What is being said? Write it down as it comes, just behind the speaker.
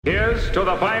Here's to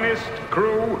the finest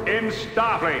crew in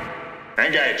Starfleet.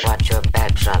 Engage. Watch your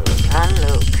back, son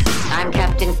Luke. I'm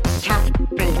Captain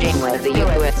Janeway of the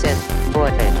USS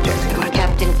Voyager.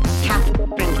 Captain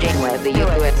Janeway of the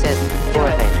USS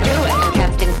Voyager.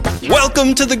 Captain.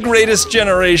 Welcome to The Greatest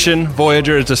Generation.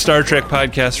 Voyager is a Star Trek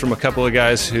podcast from a couple of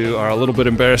guys who are a little bit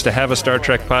embarrassed to have a Star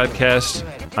Trek podcast.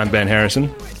 I'm Ben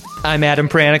Harrison. I'm Adam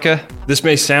Pranica. This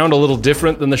may sound a little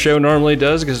different than the show normally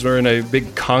does because we're in a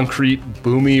big concrete,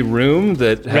 boomy room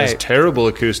that has terrible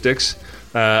acoustics.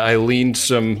 I leaned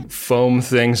some foam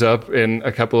things up in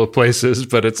a couple of places,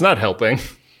 but it's not helping.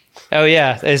 Oh,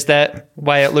 yeah. Is that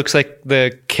why it looks like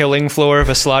the killing floor of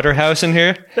a slaughterhouse in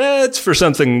here? That's for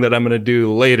something that I'm going to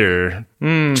do later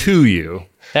to you.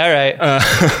 All right.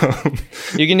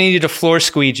 You're going to need a floor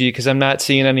squeegee because I'm not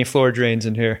seeing any floor drains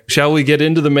in here. Shall we get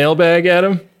into the mailbag,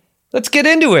 Adam? Let's get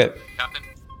into it. Captain,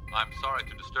 I'm sorry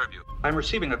to disturb you. I'm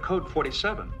receiving a code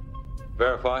 47.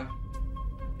 Verify.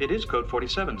 It is code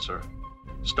 47, sir.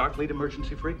 Starfleet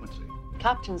emergency frequency.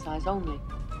 Captain size only.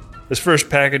 This first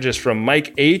package is from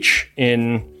Mike H.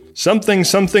 in something,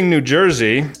 New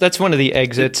Jersey. That's one of the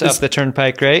exits up the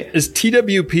turnpike, right? Is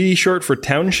TWP short for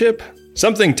township?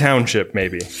 Something township,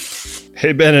 maybe.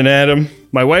 Hey, Ben and Adam.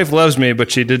 My wife loves me,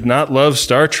 but she did not love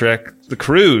Star Trek, The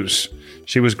Cruise.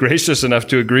 She was gracious enough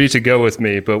to agree to go with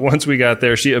me, but once we got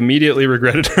there, she immediately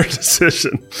regretted her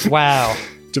decision. Wow.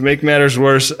 To make matters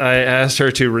worse, I asked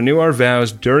her to renew our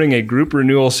vows during a group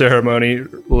renewal ceremony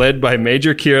led by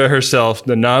Major Kira herself,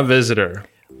 the non-visitor.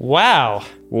 Wow.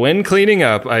 When cleaning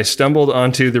up, I stumbled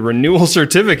onto the renewal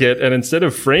certificate, and instead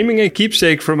of framing a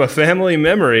keepsake from a family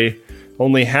memory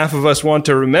only half of us want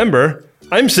to remember,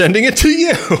 I'm sending it to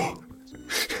you.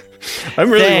 I'm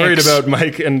really worried about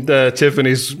Mike and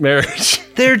Tiffany's marriage.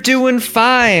 They're doing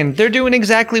fine. They're doing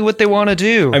exactly what they want to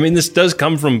do. I mean, this does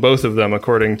come from both of them,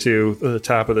 according to the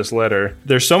top of this letter.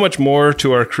 There's so much more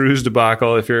to our cruise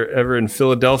debacle. If you're ever in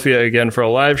Philadelphia again for a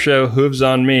live show, hooves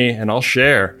on me, and I'll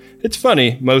share. It's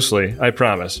funny, mostly, I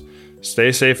promise.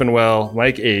 Stay safe and well,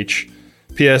 Mike H.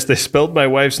 P.S. They spelled my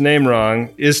wife's name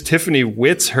wrong. Is Tiffany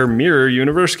Witz her mirror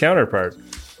universe counterpart?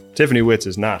 Tiffany Witz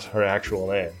is not her actual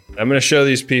name. I'm going to show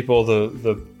these people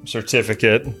the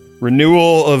certificate.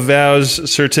 Renewal of vows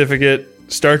certificate.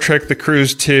 Star Trek The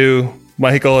Cruise 2.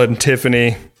 Michael and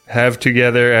Tiffany have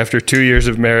together after 2 years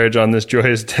of marriage on this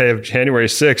joyous day of January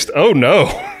 6th. Oh, no.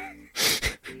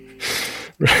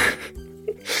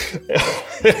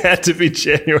 It had to be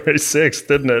January 6th,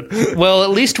 didn't it? Well,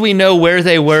 at least we know where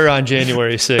they were on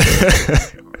January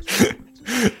 6th.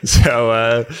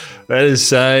 So that is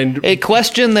signed. A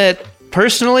question that,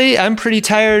 personally, I'm pretty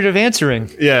tired of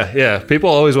answering. Yeah. People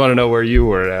always want to know where you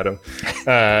were, Adam.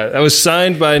 That was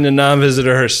signed by the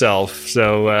non-visitor herself,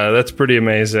 so that's pretty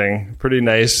amazing. Pretty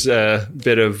nice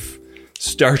bit of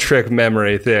Star Trek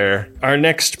memory there. Our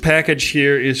next package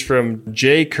here is from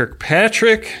Jay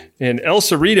Kirkpatrick in El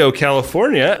Cerrito,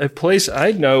 California, a place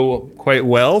I know quite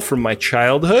well from my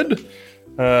childhood.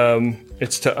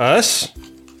 It's to us.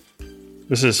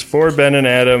 This is for Ben and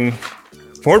Adam.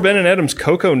 For Ben and Adam's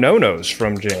Coco No-Nos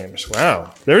from James.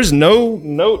 Wow. There's no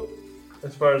note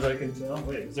as far as I can tell.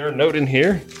 Wait, is there a note in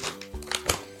here?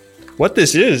 What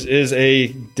this is a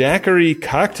daiquiri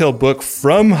cocktail book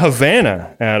from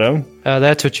Havana, Adam. Oh,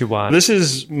 that's what you want. This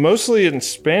is mostly in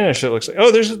Spanish, it looks like.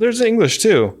 Oh, there's English,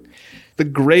 too. The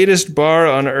greatest bar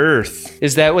on earth.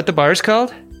 Is that what the bar's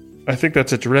called? I think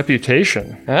that's its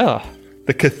reputation. Oh.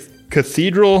 The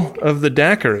Cathedral of the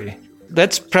Daiquiri.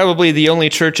 That's probably the only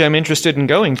church I'm interested in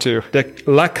going to.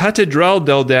 La Catedral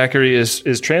del Daiquiri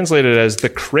is translated as the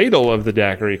cradle of the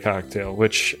daiquiri cocktail,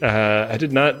 which I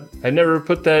never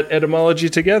put that etymology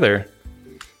together.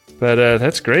 But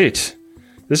that's great.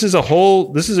 This is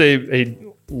a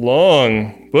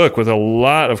long book with a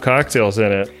lot of cocktails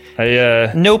in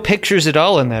it. No pictures at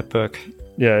all in that book.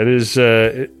 Yeah, it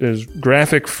is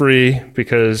graphic free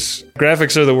because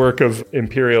graphics are the work of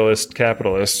imperialist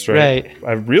capitalists, right? Right.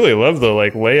 I really love the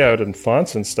layout and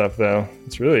fonts and stuff, though.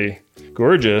 It's really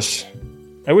gorgeous.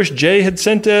 I wish Jay had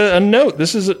sent a note.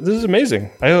 This is amazing.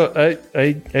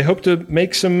 I hope to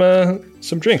make some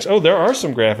drinks. Oh, there are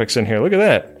some graphics in here. Look at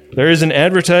that. There is an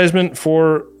advertisement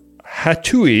for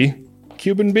Hatui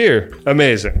Cuban beer.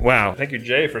 Amazing. Wow. Thank you,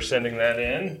 Jay, for sending that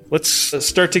in. Let's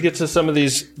start to get to some of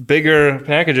these bigger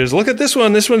packages. Look at this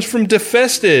one. This one's from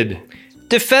Defested.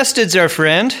 Defested's our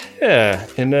friend. Yeah.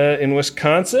 In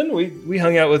Wisconsin, we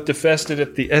hung out with Defested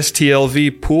at the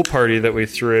STLV pool party that we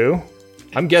threw.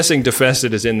 I'm guessing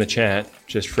Defested is in the chat,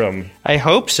 just from... I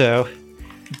hope so.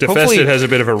 Defested has a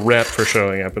bit of a rep for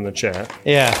showing up in the chat.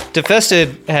 Yeah.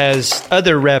 Defested has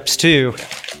other reps, too.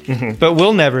 But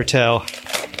we'll never tell.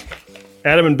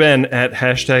 Adam and Ben at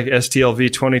hashtag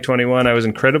STLV2021. I was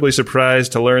incredibly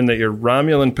surprised to learn that your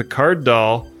Romulan Picard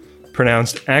doll,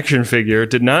 pronounced action figure,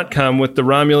 did not come with the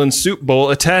Romulan soup bowl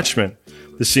attachment.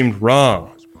 This seemed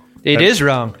wrong. It is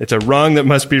wrong. It's a wrong that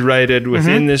must be righted.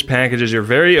 Within this package is your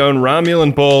very own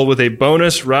Romulan bowl with a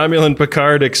bonus Romulan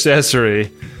Picard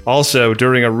accessory. Also,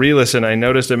 during a re-listen, I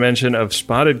noticed a mention of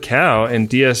Spotted Cow in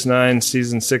DS9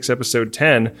 Season 6, Episode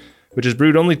 10, which is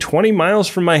brewed only 20 miles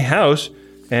from my house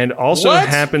and also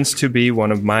happens to be one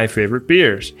of my favorite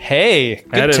beers. Hey,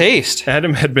 good taste.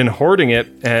 Adam had been hoarding it,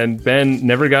 and Ben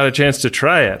never got a chance to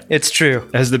try it. It's true.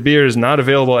 As the beer is not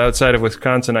available outside of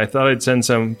Wisconsin, I thought I'd send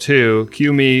some too.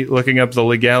 Cue me looking up the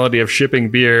legality of shipping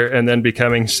beer and then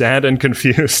becoming sad and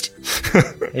confused.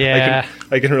 Yeah.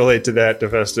 I can relate to that,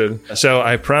 Defested. So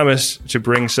I promise to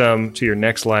bring some to your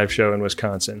next live show in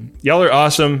Wisconsin. Y'all are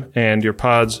awesome, and your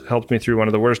pods helped me through one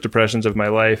of the worst depressions of my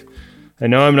life. I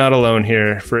know I'm not alone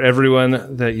here. For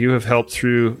everyone that you have helped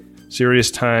through serious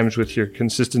times with your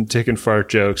consistent dick and fart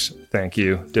jokes, thank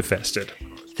you, Defested.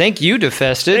 Thank you,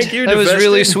 Defested. Thank you, That was Defested.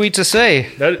 really sweet to say.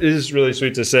 That is really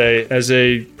sweet to say. As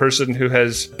a person who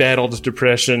has battled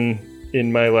depression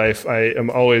in my life, I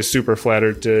am always super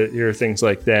flattered to hear things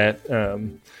like that.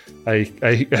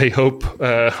 I hope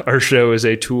our show is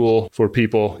a tool for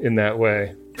people in that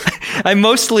way. I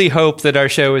mostly hope that our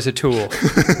show is a tool.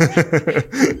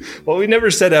 Well, we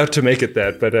never set out to make it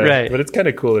that, but it's kind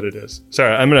of cool that it is.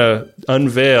 Sorry, I'm going to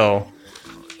unveil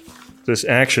this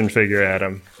action figure,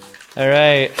 Adam. All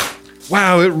right.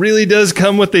 Wow, it really does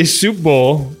come with a soup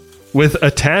bowl with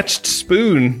attached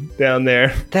spoon down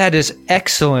there. That is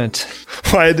excellent.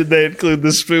 Why did they include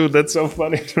the spoon? That's so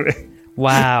funny to me.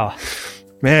 Wow.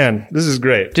 Man, this is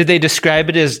great. Did they describe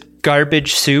it as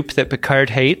garbage soup that Picard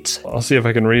hates? I'll see if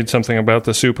I can read something about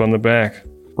the soup on the back.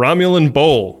 Romulan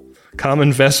bowl,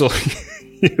 common vessel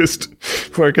used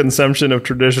for consumption of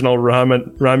traditional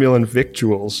Romulan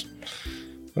victuals.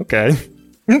 Okay.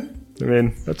 I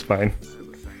mean, that's fine.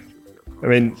 I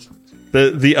mean,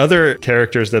 the other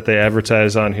characters that they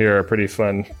advertise on here are pretty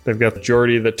fun. They've got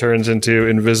Geordi that turns into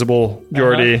Invisible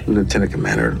Geordi. Lieutenant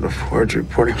Commander of the Forge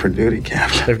reporting for duty,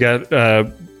 Captain. They've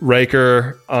got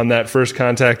Riker on that first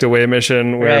contact away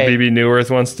mission where BB Newirth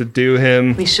wants to do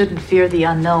him. We shouldn't fear the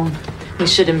unknown. We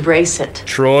should embrace it.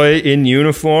 Troy in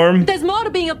uniform. There's more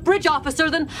to being a bridge officer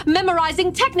than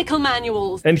memorizing technical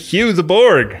manuals. And Hugh the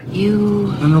Borg.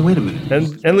 No, wait a minute.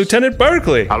 And Lieutenant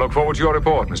Barclay. I look forward to your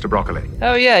report, Mr. Broccoli.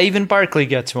 Oh, yeah, even Barclay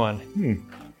gets one.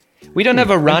 We don't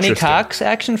have a Ronnie Cox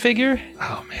action figure?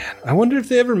 Oh, man. I wonder if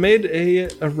they ever made a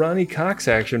Ronnie Cox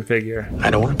action figure.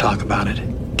 I don't want to talk about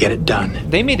it. Get it done.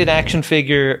 They made an action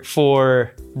figure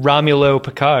for Romulo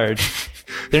Picard.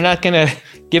 They're not going to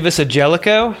give us a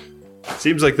Jellicoe?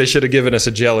 Seems like they should have given us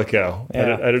a Jellicoe.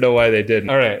 Yeah. I don't know why they didn't.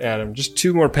 All right, Adam, just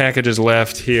 2 more packages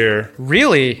left here.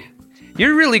 Really?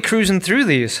 You're really cruising through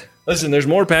these. Listen, there's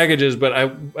more packages, but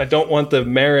I don't want the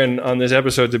Marin on this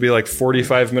episode to be like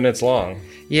 45 minutes long.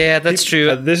 Yeah, that's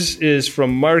true. This is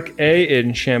from Mark A.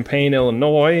 in Champaign,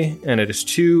 Illinois, and it is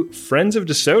to Friends of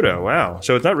DeSoto. Wow.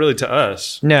 So it's not really to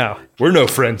us. No. We're no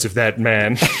friends of that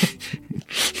man.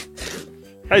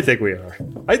 I think we are.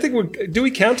 I think do we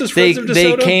count as Friends of DeSoto?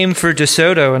 They came for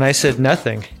DeSoto, and I said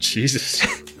nothing. Jesus.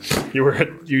 You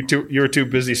were too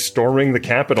busy storming the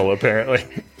Capitol, apparently.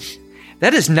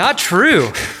 That is not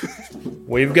true.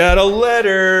 We've got a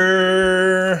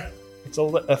letter. It's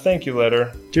a thank you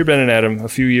letter. Dear Ben and Adam, a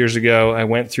few years ago, I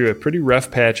went through a pretty rough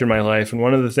patch in my life, and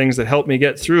one of the things that helped me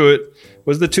get through it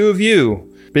was the 2 of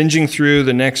you. Binging through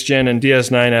the Next Gen and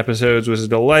DS9 episodes was a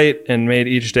delight and made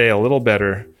each day a little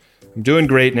better. I'm doing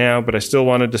great now, but I still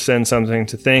wanted to send something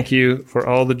to thank you for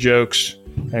all the jokes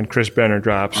and Chris Brenner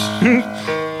drops.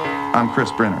 I'm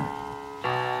Chris Brenner.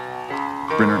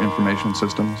 Brenner Information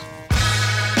Systems.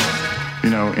 You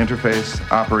know, interface,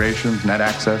 operations, net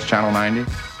access, channel 90.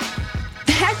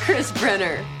 That Chris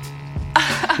Brenner.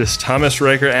 This Thomas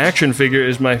Riker action figure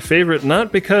is my favorite,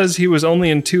 not because he was only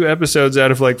in 2 episodes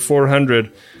out of like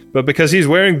 400, but because he's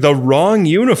wearing the wrong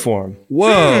uniform.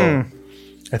 Whoa.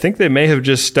 I think they may have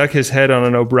just stuck his head on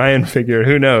an O'Brien figure.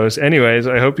 Who knows? Anyways,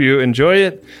 I hope you enjoy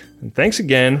it. And thanks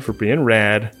again for being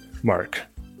rad, Mark.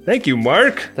 Thank you,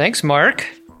 Mark. Thanks, Mark.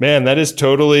 Man, that is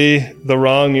totally the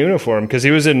wrong uniform because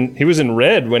he was in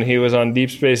red when he was on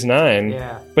Deep Space Nine.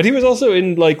 Yeah. But he was also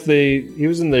in he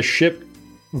was in the ship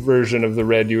version of the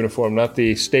red uniform, not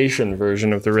the station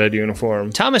version of the red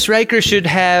uniform. Thomas Riker should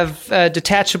have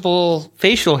detachable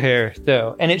facial hair,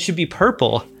 though, and it should be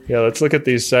purple. Yeah, let's look at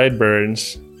these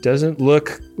sideburns. Doesn't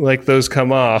look like those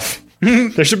come off.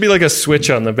 There should be like a switch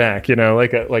on the back,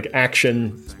 like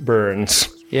action burns.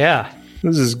 Yeah.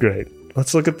 This is great.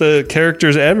 Let's look at the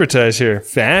characters advertised here.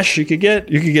 Vash, you could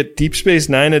get Deep Space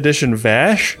Nine Edition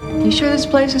Vash. You sure this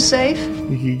place is safe?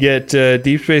 You could get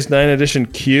Deep Space Nine Edition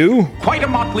Q. Quite a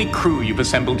motley crew you've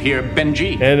assembled here,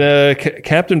 Benji. And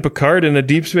Captain Picard in a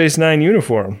Deep Space Nine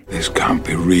uniform. This can't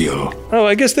be real. Oh,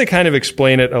 I guess they kind of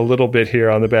explain it a little bit here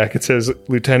on the back. It says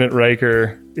Lieutenant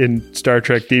Riker in Star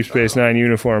Trek Deep Space Nine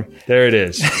uniform. There it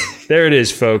is. There it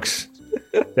is, folks.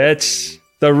 That's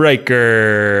the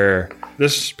Riker.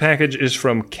 This package is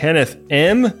from Kenneth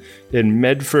M. in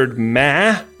Medford,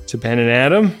 Ma. To Ben and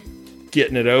Adam.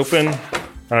 Getting it open.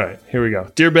 All right, here we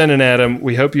go. Dear Ben and Adam,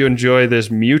 we hope you enjoy this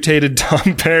mutated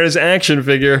Tom Paris action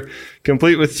figure,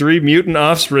 complete with 3 mutant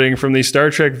offspring from the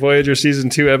Star Trek Voyager Season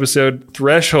 2 episode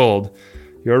Threshold.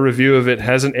 Your review of it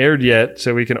hasn't aired yet,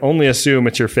 so we can only assume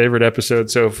it's your favorite episode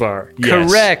so far.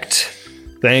 Yes. Correct.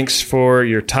 Thanks for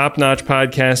your top-notch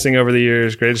podcasting over the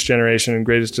years. Greatest Generation and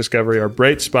Greatest Discovery are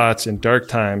bright spots in dark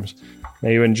times.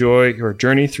 May you enjoy your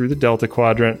journey through the Delta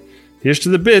Quadrant. Here's to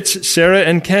the bits, Sarah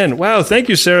and Ken. Wow, thank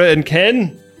you, Sarah and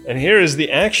Ken. And here is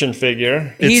the action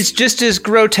figure. He's just as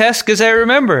grotesque as I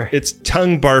remember. It's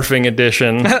tongue barfing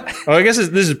edition. Oh, I guess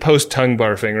this is post-tongue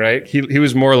barfing, right? He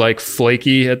was more like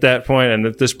flaky at that point, and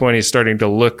at this point he's starting to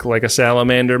look like a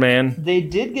salamander man. They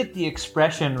did get the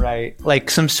expression right. Like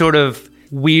some sort of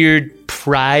weird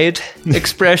pride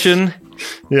expression.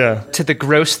 Yeah. To the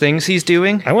gross things he's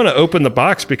doing. I want to open the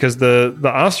box because the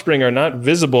offspring are not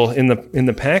visible in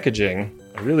the packaging.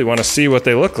 I really want to see what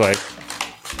they look like.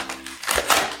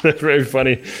 They're very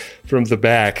funny from the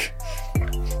back.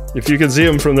 If you can see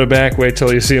them from the back, wait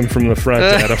till you see them from the front,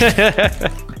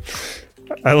 Adam.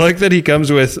 I like that he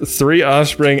comes with 3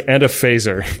 offspring and a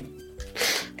phaser.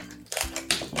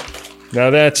 Now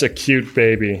that's a cute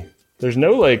baby. There's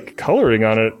no like coloring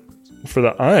on it for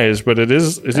the eyes, but it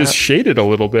is shaded a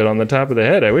little bit on the top of the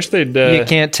head. I wish they'd... You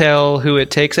can't tell who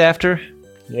it takes after?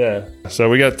 Yeah. So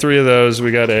we got 3 of those.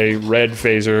 We got a red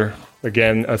phaser.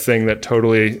 Again, a thing that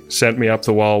totally sent me up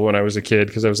the wall when I was a kid,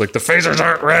 because I was like, the phasers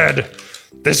aren't red!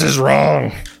 This is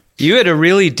wrong! You had a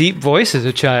really deep voice as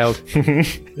a child.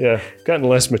 Yeah. Gotten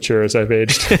less mature as I've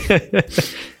aged.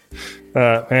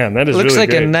 Man, that is Looks really like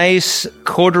great. a nice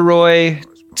corduroy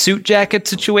suit jacket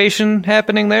situation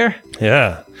happening there.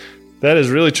 Yeah. That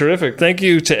is really terrific. Thank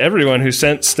you to everyone who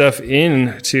sent stuff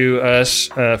in to us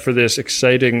for this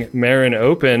exciting Marin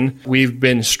Open. We've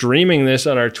been streaming this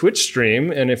on our Twitch stream,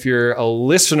 and if you're a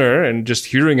listener and just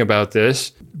hearing about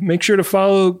this, make sure to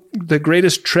follow the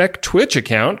Greatest Trek Twitch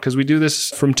account, because we do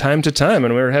this from time to time,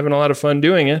 and we're having a lot of fun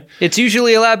doing it. It's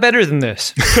usually a lot better than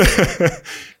this.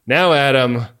 Now,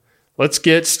 Adam, let's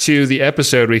get to the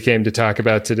episode we came to talk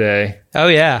about today. Oh,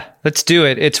 yeah. Let's do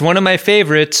it. It's one of my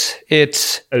favorites.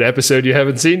 It's an episode you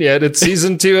haven't seen yet. It's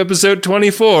Season 2, Episode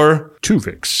 24,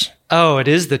 Tuvix. Oh, it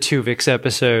is the Tuvix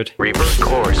episode. Reverse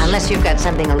course. Unless you've got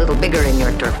something a little bigger in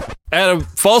your turf. Adam,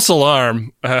 false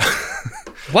alarm.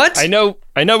 What? I know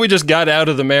we just got out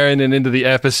of the Marin and into the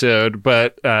episode,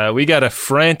 but we got a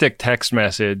frantic text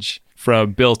message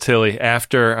from Bill Tilley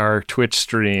after our Twitch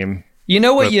stream. You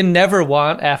know what you never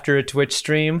want after a Twitch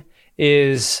stream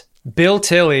is Bill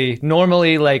Tilley,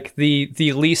 normally like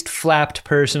the least flapped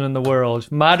person in the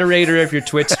world, moderator of your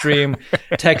Twitch stream,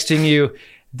 texting you,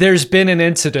 there's been an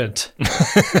incident.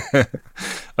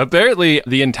 Apparently,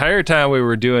 the entire time we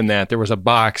were doing that, there was a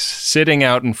box sitting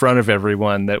out in front of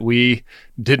everyone that we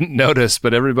didn't notice,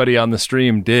 but everybody on the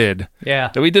stream did. Yeah.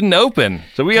 That we didn't open.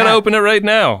 So we got to open it right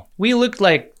now. We looked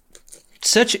like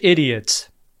such idiots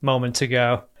moments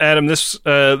ago. Adam, this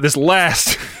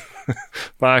last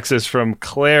box is from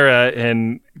Clara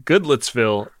in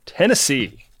Goodlettsville,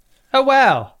 Tennessee. Oh,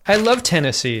 wow. I love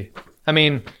Tennessee. I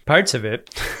mean, parts of it.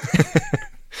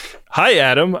 Hi,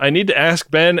 Adam. I need to ask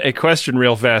Ben a question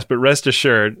real fast, but rest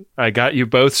assured, I got you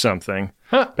both something.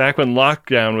 Huh. Back when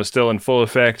lockdown was still in full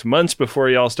effect, months before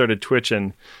y'all started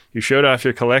twitching, you showed off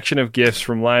your collection of gifts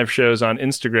from live shows on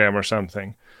Instagram or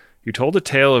something. You told a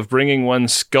tale of bringing one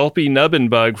Sculpey Nubbin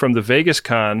bug from the Vegas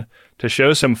Con to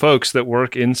show some folks that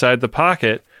work inside the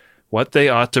pocket what they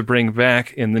ought to bring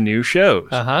back in the new shows.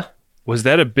 Uh-huh. Was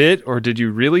that a bit, or did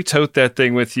you really tote that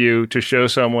thing with you to show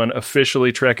someone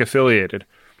officially Trek affiliated?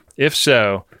 If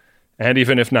so, and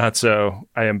even if not so,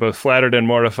 I am both flattered and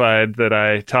mortified that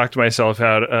I talked myself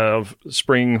out of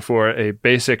springing for a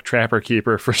basic Trapper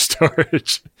Keeper for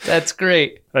storage. That's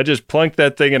great. I just plunked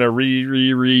that thing in a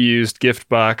reused gift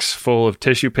box full of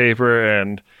tissue paper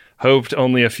and hoped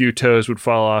only a few toes would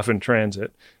fall off in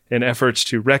transit. In efforts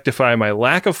to rectify my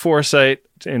lack of foresight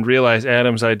and realize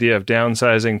Adam's idea of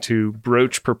downsizing to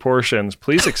brooch proportions,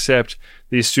 please accept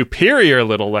these superior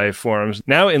little life forms,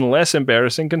 now in less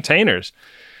embarrassing containers.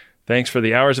 Thanks for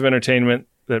the hours of entertainment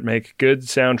that make good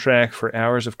soundtrack for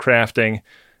hours of crafting,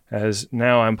 as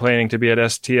now I'm planning to be at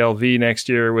STLV next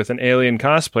year with an Alien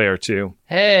cosplay or two.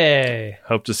 Hey.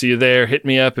 Hope to see you there. Hit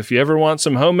me up if you ever want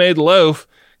some homemade loaf.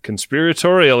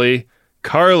 Conspiratorially,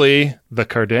 Carly the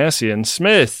Cardassian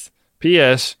Smith.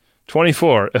 P.S.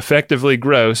 24, effectively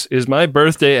gross, is my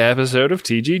birthday episode of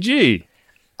TGG.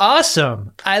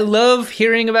 Awesome. I love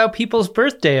hearing about people's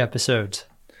birthday episodes.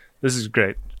 This is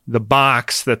great. The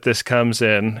box that this comes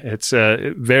in, it's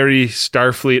a very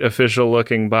Starfleet official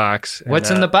looking box.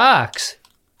 What's in the box?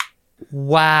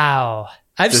 Wow.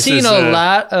 I've seen a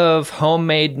lot of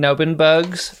homemade nubbin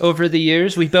bugs over the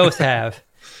years. We both have.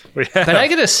 We have. But I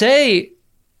gotta say,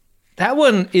 that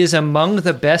one is among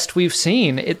the best we've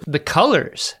seen. The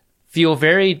colors feel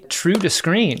very true to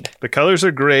screen. The colors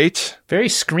are great. Very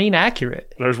screen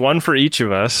accurate. There's one for each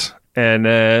of us. And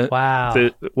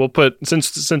wow. We'll put,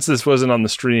 since this wasn't on the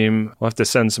stream, we'll have to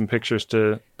send some pictures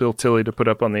to Bill Tilley to put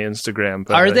up on the Instagram.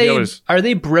 But, are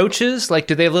they brooches? Like,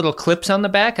 do they have little clips on the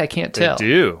back? I can't tell. They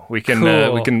do. We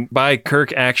can buy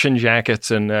Kirk action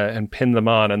jackets and pin them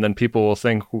on, and then people will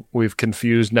think we've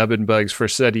confused nubbin bugs for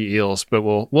SETI eels, but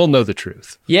we'll know the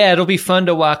truth. Yeah, it'll be fun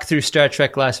to walk through Star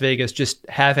Trek Las Vegas just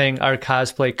having our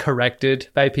cosplay corrected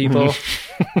by people.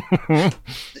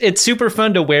 It's super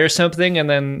fun to wear something and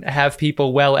then have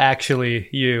people actually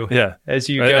you. Yeah. As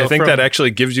you go. I think that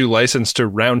actually gives you license to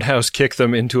roundhouse kick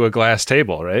them into a glass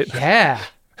table, right? Yeah.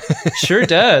 Sure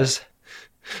does.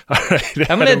 All right.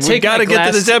 We got to get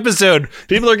to this episode.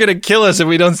 People are going to kill us if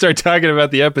we don't start talking about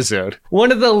the episode.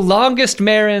 One of the longest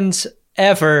Marins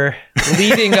ever,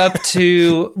 leading up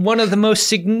to one of the most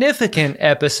significant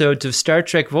episodes of Star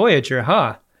Trek Voyager,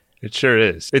 huh? It sure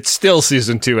is. It's still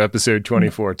season 2, episode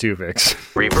 24,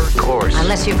 Tuvix. Revert course.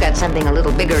 Unless you've got something a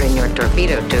little bigger in your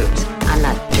torpedo tubes, I'm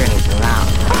not turning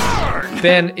around.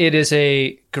 Ben, it is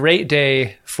a great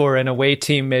day for an away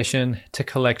team mission to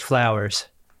collect flowers.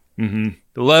 Mm-hmm.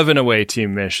 Love an away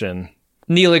team mission.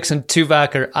 Neelix and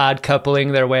Tuvok are odd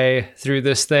coupling their way through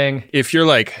this thing. If you're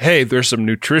like, hey, there's some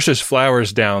nutritious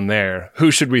flowers down there, who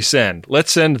should we send?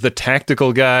 Let's send the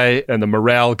tactical guy and the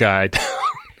morale guy down.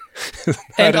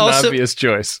 And an also, obvious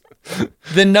choice.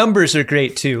 The numbers are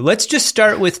great too. Let's just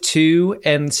start with 2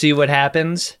 and see what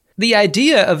happens. The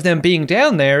idea of them being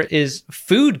down there is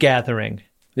food gathering.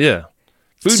 Yeah.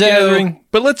 Food gathering,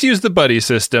 but let's use the buddy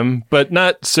system, but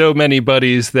not so many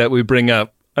buddies that we bring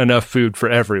up enough food for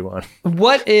everyone.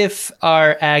 What if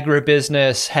our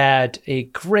agribusiness had a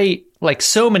great, like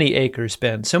so many acres,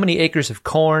 Ben, so many acres of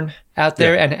corn out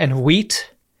there and wheat,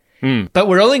 but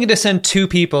we're only going to send 2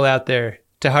 people out there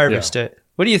to harvest it.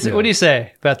 What do you What do you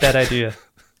say about that idea?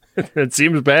 It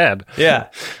seems bad. Yeah.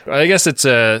 I guess it's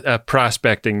a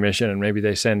prospecting mission, and maybe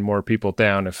they send more people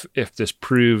down if this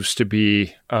proves to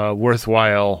be a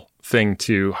worthwhile thing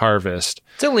to harvest.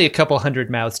 It's only a couple hundred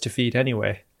mouths to feed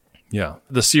anyway. Yeah.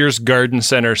 The Sears Garden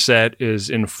Center set is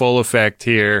in full effect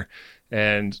here,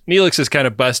 and Neelix is kind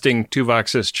of busting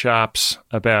Tuvok's chops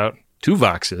about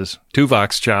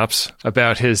Tuvok's chops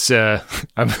about his,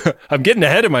 I'm getting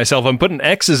ahead of myself. I'm putting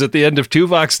X's at the end of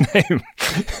Tuvok's name.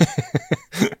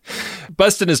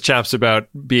 Busting his chops about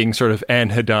being sort of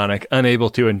anhedonic,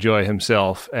 unable to enjoy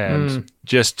himself, and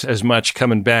just as much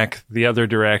coming back the other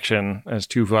direction as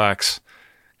Tuvok's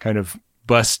kind of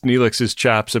bust Neelix's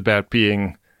chops about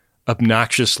being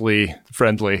obnoxiously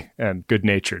friendly and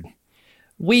good-natured.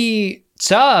 We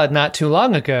saw not too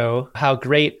long ago how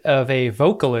great of a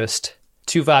vocalist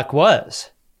Tuvok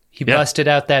was. He busted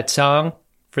out that song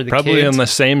for the probably kids. On the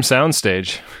same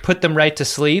soundstage. Put them right to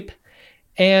sleep.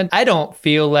 And I don't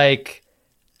feel like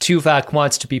Tuvok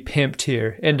wants to be pimped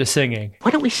here into singing. Why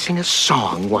don't we sing a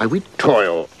song while we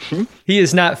toil? He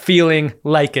is not feeling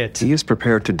like it. He is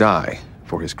prepared to die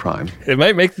for his crime. It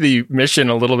might make the mission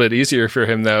a little bit easier for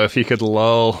him, though, if he could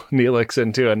lull Neelix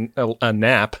into a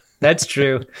nap. That's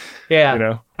true. Yeah. You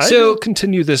know, I will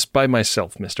continue this by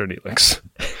myself, Mr. Neelix.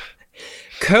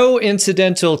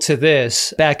 Coincidental to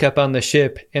this, back up on the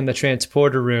ship in the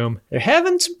transporter room, they're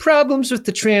having some problems with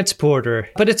the transporter,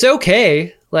 but it's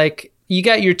okay. Like, you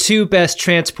got your 2 best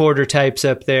transporter types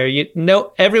up there.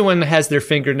 Everyone has their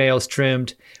fingernails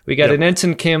trimmed. We got an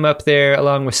Ensign Kim up there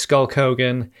along with Skulk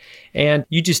Hogan, and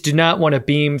you just do not want to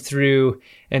beam through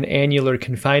an annular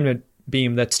confinement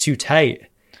beam that's too tight.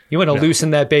 You want to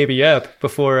loosen that baby up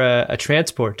before a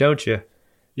transport, don't you?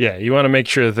 Yeah, you want to make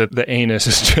sure that the anus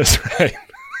is just right.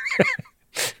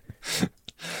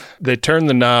 They turn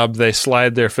the knob, they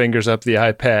slide their fingers up the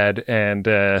iPad,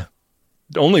 and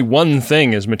only one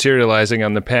thing is materializing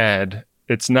on the pad.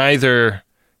 It's neither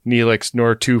Neelix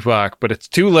nor Tuvok, but it's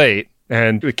too late,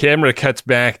 and the camera cuts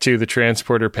back to the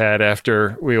transporter pad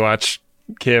after we watch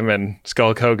Kim and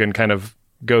Skulk Hogan kind of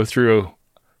go through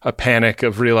a panic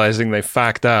of realizing they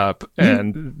fucked up,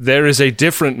 and there is a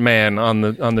different man on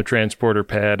the transporter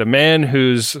pad, a man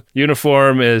whose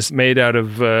uniform is made out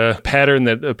of a pattern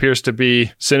that appears to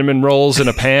be cinnamon rolls in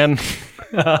a pan,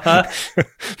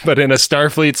 but in a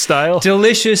Starfleet style.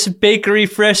 Delicious bakery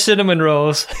fresh cinnamon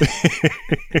rolls.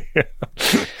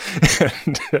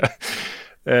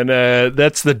 and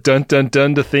that's the dun dun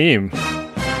dun to theme.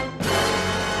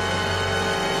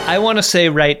 I want to say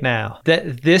right now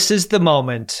that this is the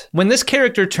moment when this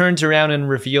character turns around and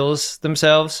reveals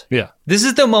themselves. Yeah. This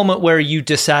is the moment where you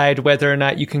decide whether or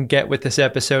not you can get with this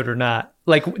episode or not.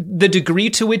 Like the degree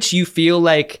to which you feel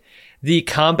like the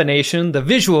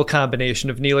visual combination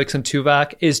of Neelix and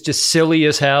Tuvok is just silly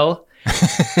as hell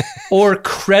or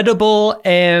credible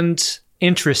and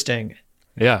interesting.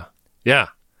 Yeah. Yeah.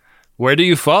 Where do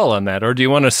you fall on that? Or do you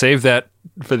want to save that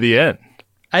for the end?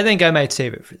 I think I might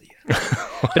save it for the end.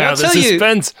 Wow, the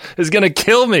suspense is going to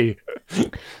kill me.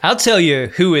 I'll tell you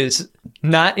who is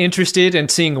not interested in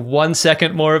seeing 1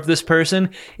 second more of this person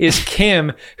is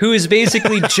Kim, who is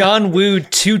basically John Wooed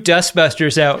 2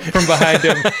 dustbusters out from behind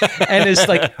him and is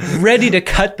like ready to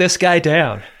cut this guy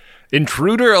down.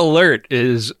 Intruder alert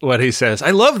is what he says.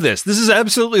 I love this. This is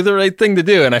absolutely the right thing to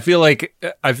do. And I feel like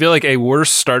a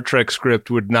worse Star Trek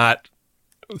script would not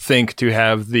think to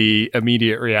have the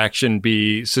immediate reaction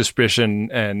be suspicion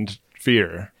and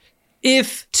fear.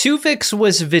 If Tuvix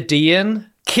was Vidian,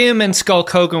 Kim and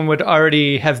Skulk Hogan would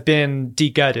already have been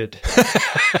degutted.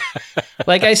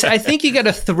 Like I think you got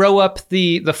to throw up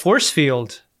the force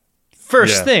field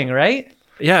first thing, right?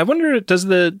 Yeah, I wonder does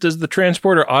the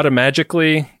transporter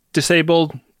automatically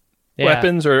disable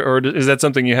weapons, or is that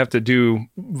something you have to do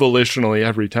volitionally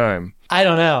every time? I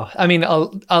don't know. I mean,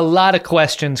 a lot of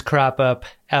questions crop up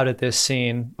out of this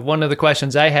scene. One of the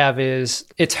questions I have is,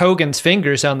 it's Hogan's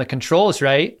fingers on the controls,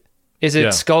 right? Is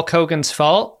it Skulk Hogan's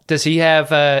fault? Does he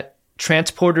have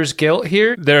transporter's guilt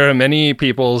here? There are many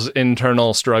people's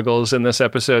internal struggles in this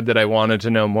episode that I wanted to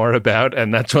know more about,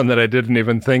 and that's one that I didn't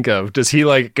even think of. Does he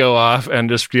like go off and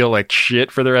just feel like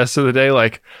shit for the rest of the day?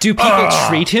 Like, do people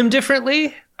treat him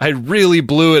differently? I really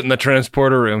blew it in the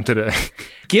transporter room today.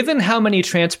 Given how many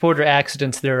transporter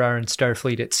accidents there are in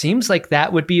Starfleet, it seems like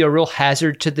that would be a real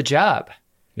hazard to the job.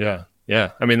 Yeah,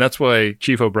 yeah. I mean, that's why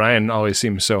Chief O'Brien always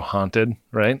seems so haunted,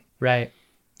 right? Right.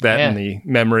 That and the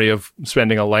memory of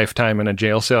spending a lifetime in a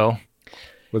jail cell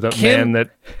with a man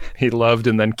that he loved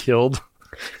and then killed.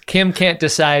 Kim can't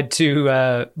decide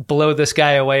to blow this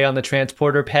guy away on the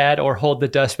transporter pad or hold the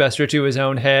dustbuster to his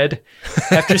own head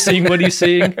after seeing what he's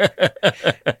seeing.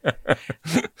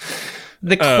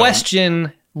 The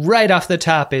question right off the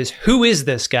top is, who is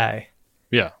this guy?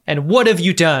 Yeah. And what have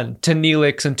you done to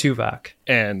Neelix and Tuvok?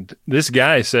 And this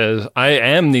guy says, I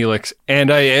am Neelix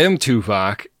and I am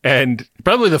Tuvok. And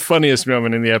probably the funniest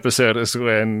moment in the episode is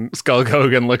when Skulk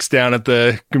Hogan looks down at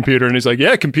the computer and he's like,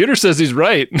 yeah, computer says he's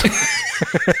right.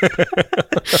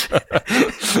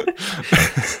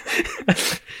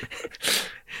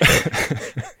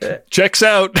 Checks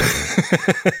out.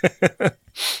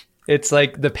 It's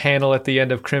like the panel at the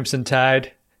end of Crimson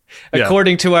Tide.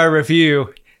 According to our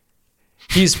review,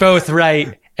 he's both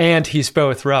right and he's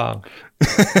both wrong.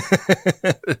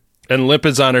 And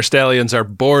Lipizzan stallions are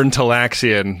born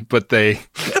Talaxian, but they're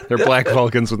black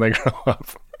Vulcans when they grow up.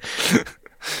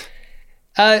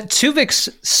 Tuvix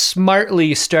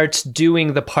smartly starts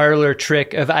doing the parlor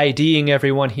trick of IDing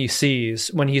everyone he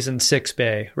sees when he's in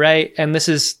sickbay, right? And this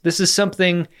is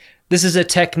a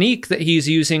technique that he's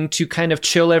using to kind of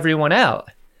chill everyone out.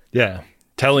 Yeah.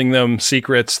 Telling them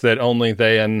secrets that only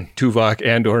they and Tuvok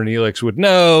and or Neelix would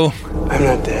know. I'm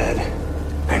not dead.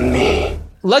 I'm me.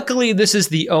 Luckily, this is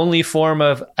the only form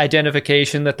of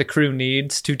identification that the crew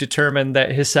needs to determine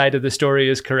that his side of the story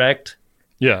is correct.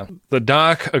 Yeah. The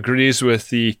doc agrees with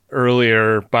the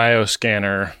earlier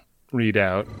bioscanner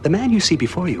readout. The man you see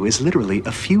before you is literally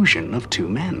a fusion of two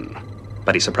men.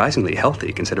 But he's surprisingly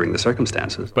healthy considering the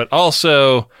circumstances. But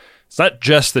also, it's not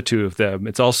just the two of them.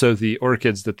 It's also the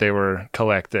orchids that they were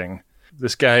collecting.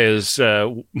 This guy is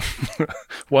 1/3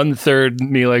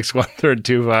 Neelix, 1/3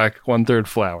 Tuvok, 1/3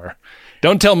 flower.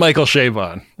 Don't tell Michael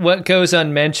Chabon. What goes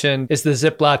unmentioned is the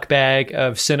Ziploc bag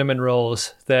of cinnamon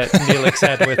rolls that Neelix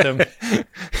had with him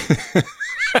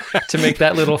to make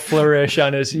that little flourish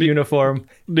on his uniform.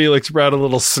 Neelix brought a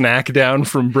little snack down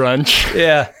from brunch.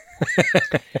 Yeah.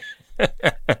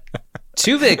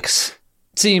 Tuvix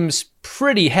seems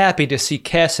pretty happy to see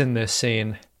Kes in this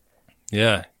scene.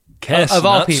 Yeah. Kes, of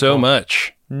all not people. So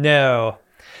much. No,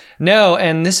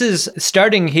 and this is,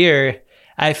 starting here,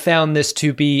 I found this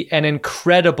to be an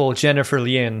incredible Jennifer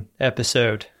Lien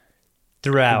episode.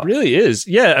 throughout. It really is.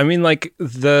 Yeah, I mean, like,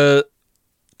 the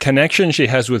connection she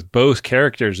has with both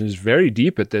characters is very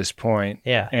deep at this point.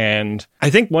 Yeah. And I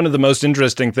think one of the most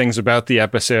interesting things about the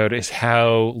episode is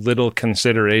how little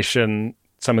consideration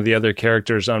some of the other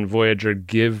characters on Voyager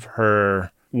give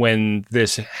her when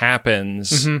this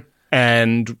happens.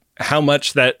 And how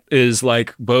much that is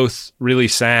like both really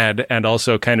sad and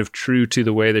also kind of true to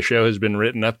the way the show has been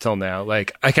written up till now.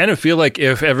 Like, I kind of feel like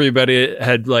if everybody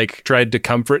had like tried to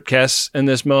comfort Kes in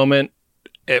this moment,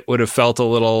 it would have felt a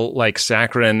little like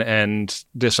saccharine and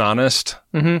dishonest.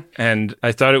 And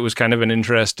I thought it was kind of an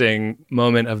interesting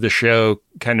moment of the show,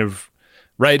 kind of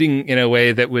writing in a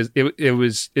way that was,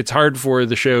 it's hard for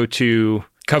the show to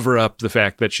cover up the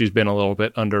fact that she's been a little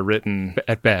bit underwritten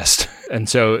at best. And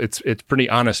so it's pretty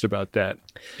honest about that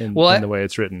in the way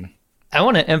it's written. I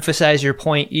want to emphasize your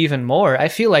point even more. I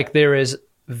feel like there is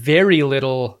very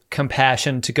little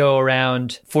compassion to go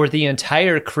around for the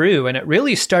entire crew, and it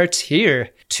really starts here.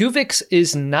 Tuvix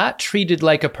is not treated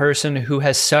like a person who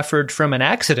has suffered from an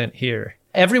accident here.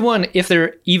 Everyone, if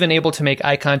they're even able to make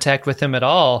eye contact with him at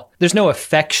all, there's no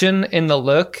affection in the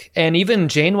look, and even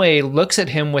Janeway looks at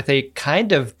him with a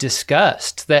kind of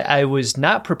disgust that I was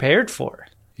not prepared for.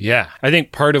 Yeah, I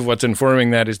think part of what's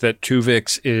informing that is that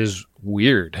Tuvix is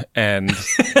weird and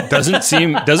doesn't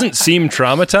seem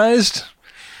traumatized.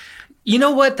 You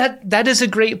know what? That is a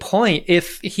great point.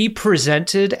 If he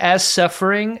presented as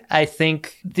suffering, I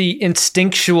think the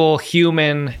instinctual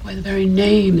human... Why, the very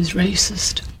name is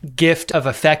racist. ...gift of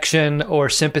affection or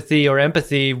sympathy or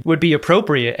empathy would be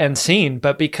appropriate and seen.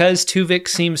 But because Tuvix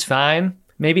seems fine,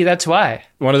 maybe that's why.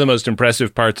 One of the most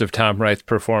impressive parts of Tom Wright's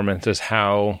performance is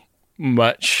how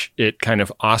much it kind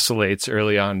of oscillates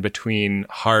early on between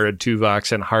hard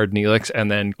Tuvix and hard Neelix,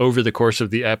 and then over the course of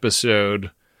the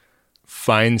episode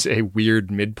finds a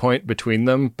weird midpoint between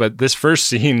them. But this first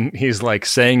scene, he's like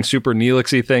saying super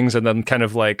Neelix-y things and then kind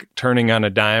of like turning on a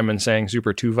dime and saying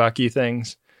super Tuvok-y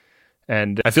things.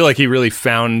 And I feel like he really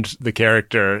found the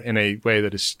character in a way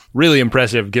that is really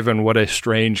impressive given what a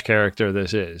strange character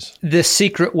this is. The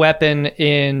secret weapon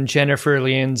in Jennifer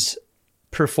Lien's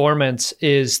performance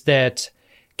is that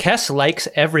Kes likes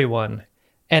everyone.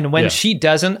 And when she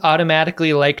doesn't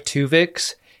automatically like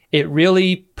Tuvix, it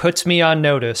really puts me on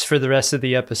notice for the rest of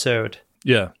the episode.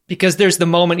 Yeah. Because there's the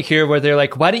moment here where they're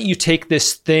like, why don't you take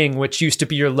this thing, which used to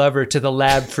be your lover, to the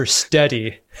lab for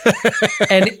study?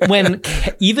 And when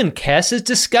even Kes is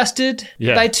disgusted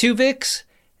by Tuvix,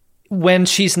 when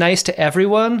she's nice to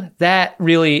everyone, that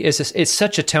really is it's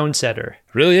such a tone setter.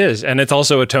 Really is. And it's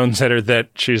also a tone setter that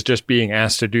she's just being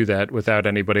asked to do that without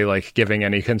anybody like giving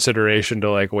any consideration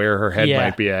to like where her head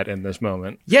might be at in this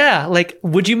moment. Yeah. Like,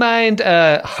 would you mind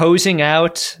hosing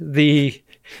out the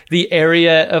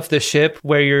area of the ship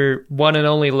where your one and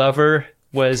only lover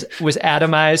was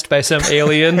atomized by some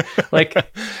alien? Like,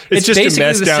 it's just a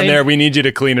mess down there. We need you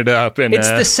to clean it up. And it's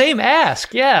the same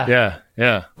ask. Yeah.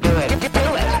 Yeah.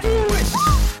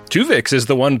 Tuvix is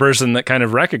the one person that kind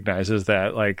of recognizes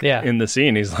that, like, in the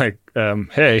scene. He's like,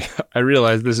 hey, I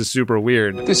realize this is super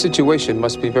weird. This situation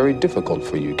must be very difficult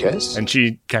for you, Kes. And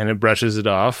she kind of brushes it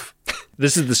off.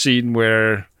 This is the scene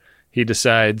where he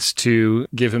decides to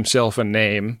give himself a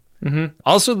name. Mm-hmm.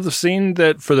 Also, the scene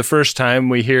that for the first time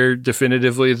we hear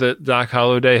definitively that Doc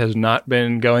Holliday has not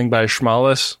been going by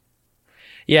Schmallis.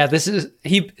 Yeah,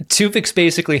 Tuvix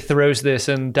basically throws this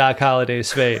in Doc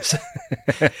Holliday's face.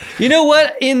 You know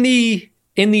what? In the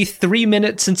 3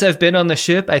 minutes since I've been on the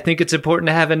ship, I think it's important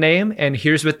to have a name, and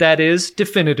here's what that is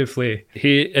definitively.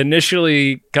 He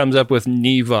initially comes up with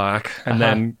Nevok,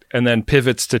 and then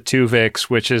pivots to Tuvix,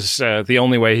 which is the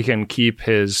only way he can keep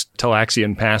his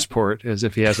Talaxian passport, is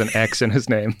if he has an X in his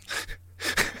name.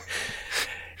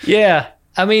 Yeah,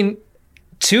 I mean,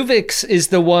 Tuvix is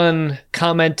the one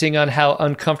commenting on how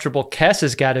uncomfortable Kes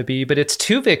has got to be, but it's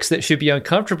Tuvix that should be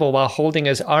uncomfortable while holding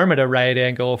his arm at a right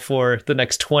angle for the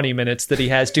next 20 minutes that he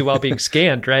has to while being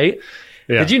scanned, right?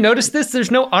 Yeah. Did you notice this? There's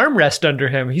no armrest under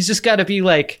him. He's just got to be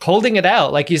like holding it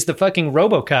out like he's the fucking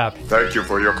RoboCop. Thank you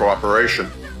for your cooperation.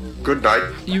 Good night.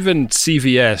 Even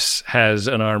CVS has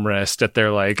an armrest at their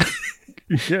like...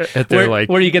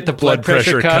 where you get the blood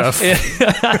pressure cuff.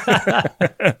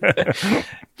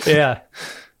 Yeah.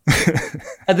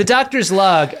 The doctor's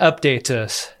log updates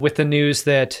us with the news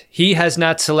that he has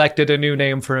not selected a new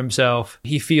name for himself.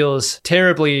 He feels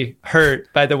terribly hurt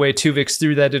by the way Tuvix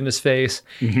threw that in his face,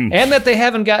 and that they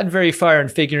haven't gotten very far in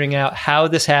figuring out how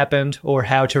this happened or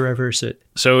how to reverse it.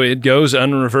 So it goes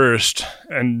unreversed,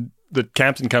 and the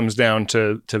captain comes down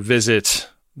to visit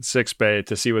sickbay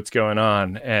to see what's going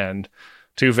on, and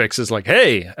Tuvix is like,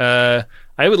 hey,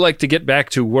 I would like to get back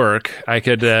to work. I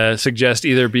could suggest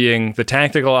either being the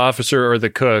tactical officer or the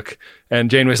cook.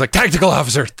 And Janeway's like, tactical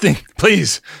officer,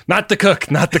 please, not the cook,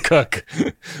 not the cook.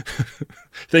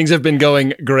 Things have been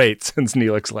going great since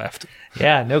Neelix left.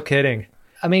 Yeah, no kidding.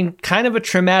 I mean, kind of a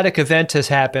traumatic event has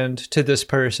happened to this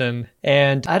person.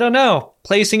 And I don't know,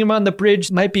 placing him on the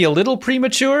bridge might be a little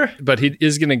premature. But he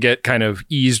is going to get kind of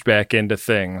eased back into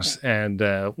things. And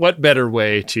what better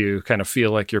way to kind of feel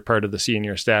like you're part of the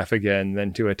senior staff again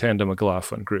than to attend a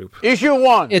McLaughlin group? Issue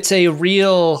 1. It's a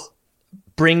real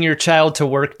bring your child to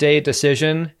work day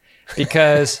decision.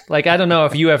 Because, like, I don't know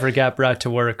if you ever got brought to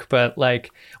work, but, like,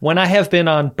 when I have been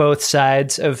on both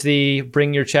sides of the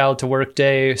bring your child to work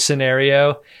day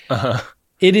scenario,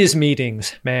 it is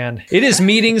meetings, man. It is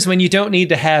meetings when you don't need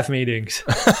to have meetings.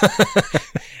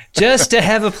 Just to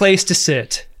have a place to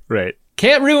sit. Right.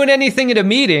 Can't ruin anything at a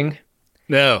meeting.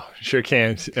 No, sure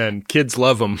can't. And kids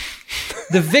love them.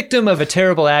 The victim of a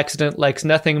terrible accident likes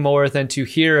nothing more than to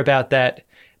hear about that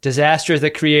disaster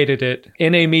that created it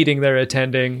in a meeting they're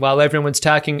attending while everyone's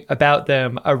talking about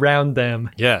them around them.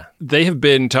 Yeah. They have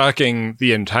been talking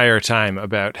the entire time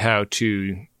about how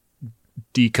to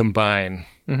decombine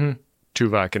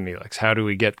Tuvok and Neelix. How do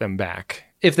we get them back?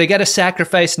 If they got to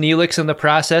sacrifice Neelix in the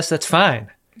process, that's fine.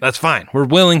 That's fine. We're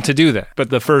willing to do that. But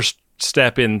the first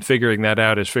step in figuring that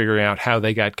out is figuring out how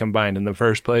they got combined in the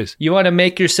first place. You want to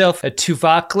make yourself a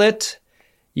Tuvoklet?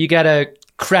 You got to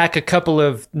crack a couple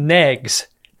of negs.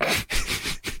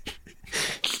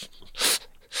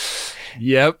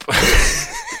 Yep.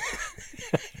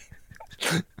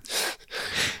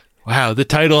 Wow, the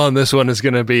title on this one is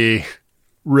going to be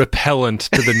repellent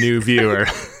to the new viewer.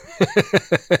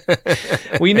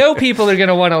 We know people are going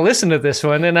to want to listen to this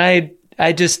one, and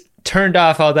I just turned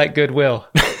off all that goodwill.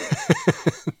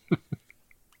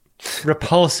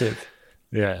 Repulsive.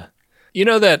 Yeah. You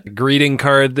know that greeting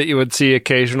card that you would see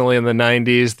occasionally in the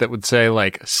 90s that would say,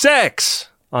 like, sex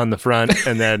on the front,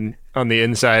 and then on the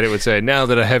inside it would say, now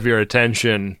that I have your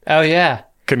attention. Oh, yeah.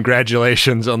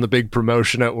 Congratulations on the big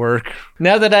promotion at work.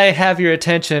 Now that I have your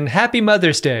attention, happy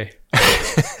Mother's Day.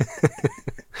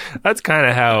 That's kind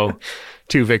of how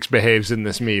Tuvix behaves in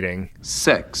this meeting.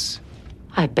 Sex.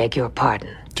 I beg your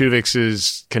pardon.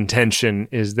 Tuvix's contention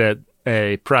is that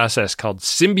a process called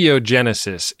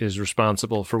symbiogenesis is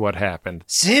responsible for what happened.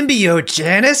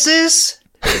 Symbiogenesis?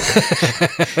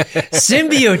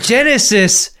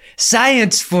 Symbiogenesis,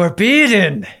 science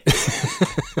forbidden.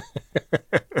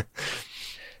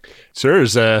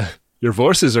 Sirs, your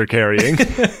voices are carrying.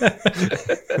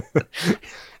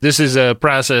 This is a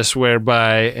process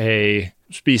whereby a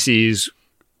species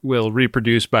will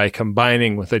reproduce by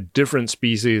combining with a different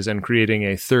species and creating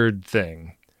a third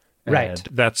thing. Right.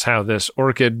 And that's how this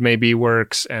orchid maybe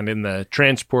works. And in the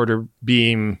transporter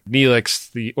beam,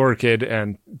 Neelix, the orchid,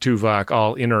 and Tuvok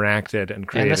all interacted and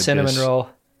created And the cinnamon roll.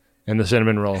 And the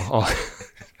cinnamon roll. All,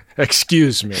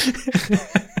 excuse me.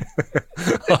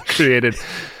 All created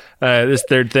this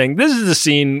third thing. This is the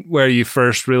scene where you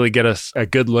first really get a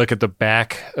good look at the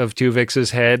back of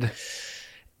Tuvix's head.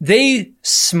 They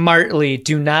smartly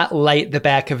do not light the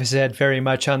back of his head very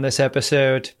much on this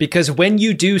episode, because when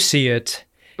you do see it,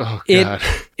 oh, God.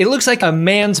 It looks like a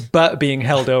man's butt being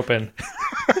held open.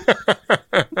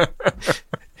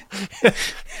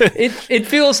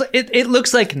 It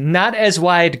looks like not as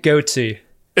wide goatsy.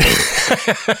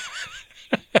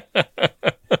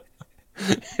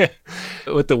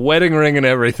 With the wedding ring and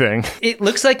everything. It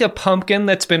looks like a pumpkin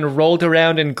that's been rolled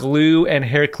around in glue and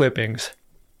hair clippings.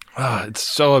 Oh, it's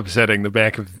so upsetting, the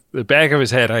back of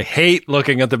his head. I hate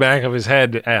looking at the back of his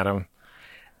head, Adam.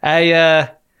 I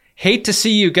hate to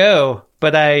see you go,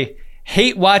 but I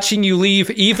hate watching you leave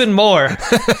even more,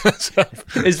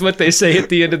 is what they say at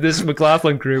the end of this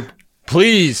McLaughlin group.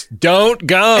 Please don't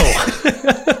go.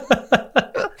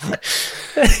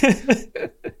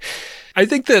 I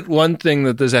think that one thing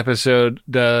that this episode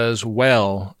does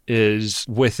well is,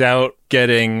 without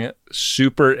getting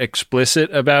super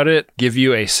explicit about it, give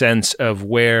you a sense of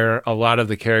where a lot of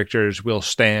the characters will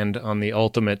stand on the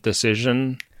ultimate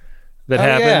decision that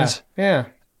happens. Yeah.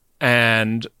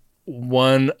 And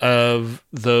one of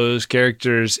those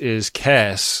characters is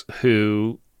Kes,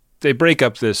 who they break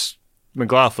up this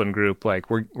McLaughlin group, like,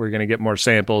 we're going to get more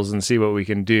samples and see what we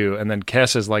can do. And then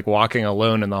Kes is like walking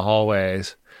alone in the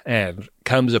hallways and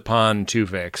comes upon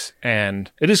Tuvix.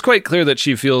 And it is quite clear that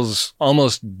she feels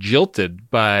almost jilted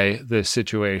by this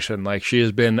situation. Like, she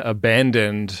has been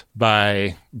abandoned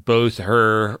by both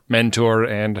her mentor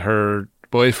and her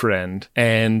boyfriend.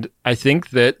 And I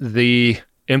think that the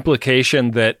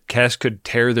implication that Kes could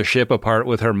tear the ship apart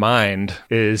with her mind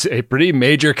is a pretty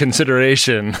major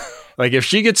consideration Like, if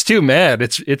she gets too mad,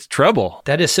 it's trouble.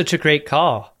 That is such a great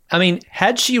call. I mean,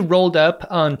 had she rolled up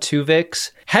on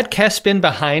Tuvix, had Kes been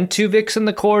behind Tuvix in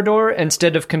the corridor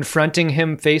instead of confronting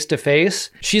him face to face,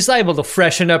 she's liable to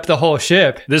freshen up the whole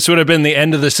ship. This would have been the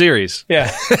end of the series.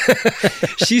 Yeah.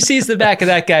 She sees the back of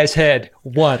that guy's head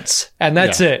once, and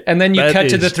that's it. And then you cut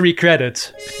to the 3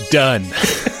 credits. Done.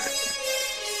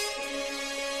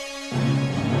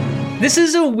 This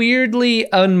is a weirdly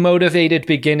unmotivated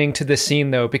beginning to the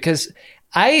scene, though, because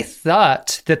I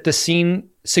thought that the scene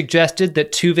suggested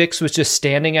that Tuvix was just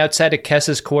standing outside of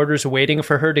Kes's quarters waiting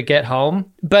for her to get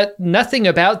home, but nothing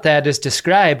about that is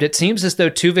described. It seems as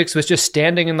though Tuvix was just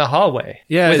standing in the hallway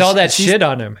with all that shit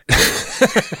on him.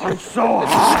 I'm so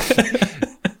hot.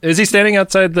 Is he standing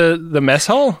outside the mess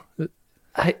hall?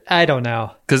 I don't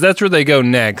know. Because that's where they go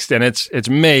next, and it's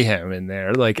mayhem in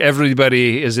there. Like,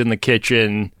 everybody is in the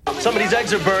kitchen. Somebody's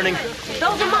eggs are burning.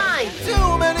 Those are mine.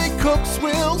 Too many cooks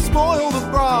will spoil the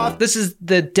broth. This is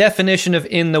the definition of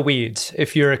in the weeds,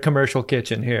 if you're a commercial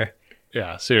kitchen here.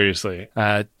 Yeah, seriously.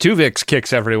 Tuvix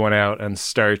kicks everyone out and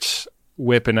starts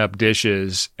whipping up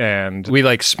dishes, and we,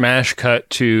 like, smash cut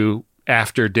to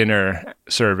after dinner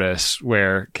service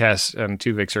where Kes and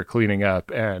Tuvix are cleaning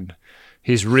up, and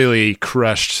he's really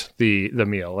crushed the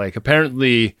meal. Like,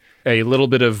 apparently a little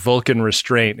bit of Vulcan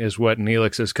restraint is what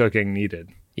Neelix's cooking needed.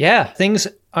 Yeah, things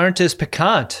aren't as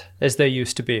piquant as they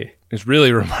used to be. It's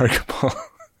really remarkable.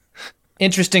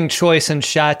 Interesting choice in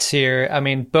shots here. I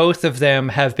mean, both of them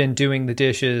have been doing the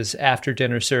dishes after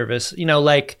dinner service, you know,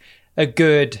 like a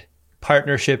good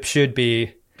partnership should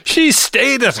be. She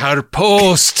stayed at her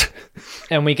post.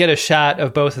 And we get a shot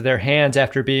of both of their hands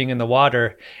after being in the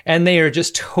water, and they are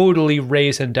just totally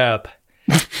raisined up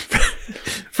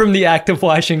from the act of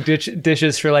washing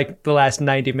dishes for like the last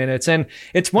 90 minutes. And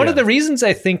it's one of the reasons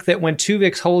I think that when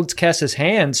Tuvix holds Kes's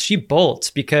hands, she bolts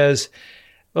because,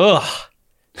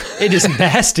 it is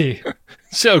nasty.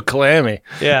 So clammy.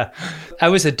 Yeah. I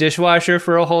was a dishwasher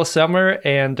for a whole summer,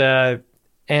 and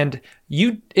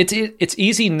it's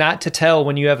easy not to tell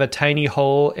when you have a tiny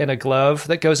hole in a glove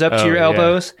that goes up to your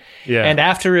elbows. Yeah. And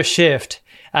after a shift,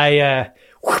 I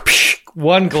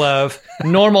one glove,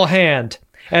 normal hand,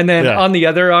 and then on the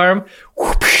other arm,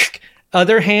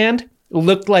 other hand,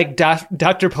 looked like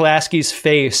Dr. Pulaski's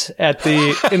face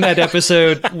in that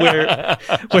episode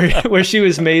where she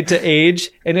was made to age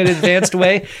in an advanced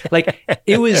way. Like,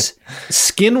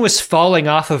 skin was falling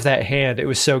off of that hand. It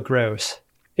was so gross.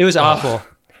 It was awful.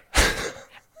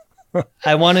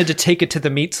 I wanted to take it to the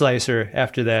meat slicer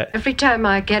after that. Every time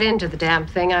I get into the damn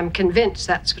thing, I'm convinced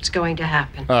that's what's going to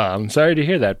happen. Oh, I'm sorry to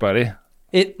hear that, buddy.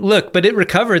 But it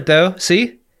recovered, though.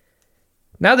 See?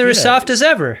 Now they're as soft as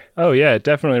ever. Oh, yeah, it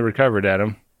definitely recovered,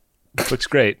 Adam. Looks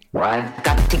great. I've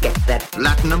got to get that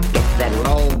platinum, get that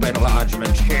lobe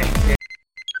enlargement.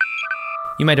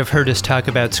 You might have heard us talk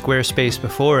about Squarespace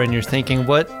before, and you're thinking,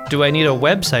 what do I need a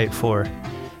website for?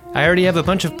 I already have a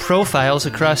bunch of profiles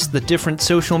across the different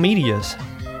social medias.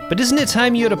 But isn't it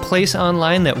time you had a place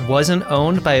online that wasn't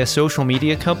owned by a social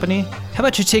media company? How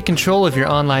about you take control of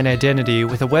your online identity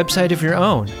with a website of your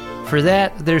own? For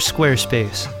that, there's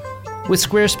Squarespace. With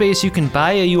Squarespace, you can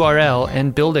buy a URL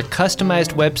and build a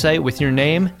customized website with your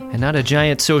name and not a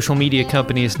giant social media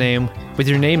company's name with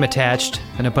your name attached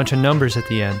and a bunch of numbers at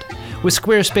the end. With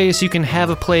Squarespace, you can have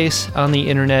a place on the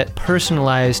internet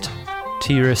personalized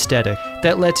to your aesthetic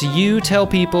that lets you tell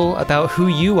people about who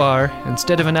you are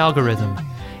instead of an algorithm.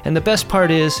 And the best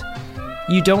part is,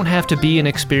 you don't have to be an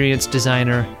experienced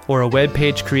designer or a web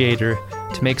page creator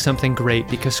to make something great,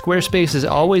 because Squarespace is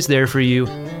always there for you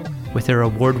with their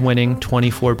award-winning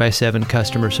 24/7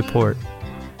 customer support.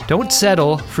 Don't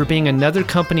settle for being another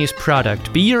company's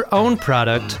product. Be your own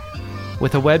product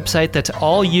with a website that's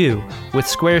all you with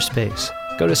Squarespace.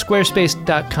 Go to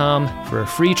squarespace.com for a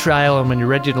free trial, and when you're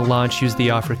ready to launch, use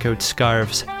the offer code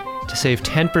SCARVES to save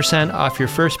 10% off your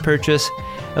first purchase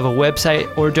of a website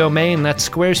or domain. That's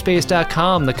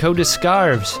squarespace.com. The code is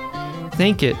SCARVES.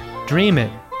 Think it, dream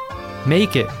it,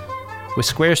 make it with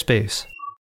Squarespace.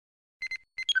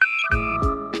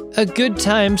 A good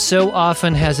time so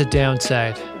often has a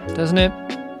downside, doesn't it?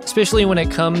 Especially when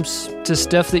it comes to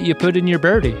stuff that you put in your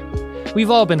birdie.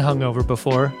 We've all been hungover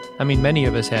before. I mean, many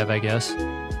of us have, I guess.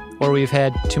 Or we've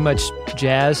had too much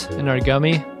jazz in our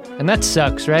gummy. And that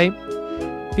sucks, right?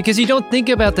 Because you don't think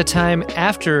about the time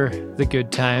after the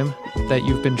good time that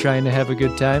you've been trying to have a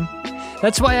good time.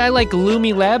 That's why I like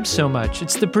Lumi Labs so much.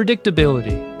 It's the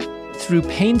predictability. Through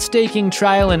painstaking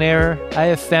trial and error, I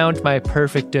have found my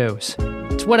perfect dose.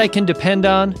 It's what I can depend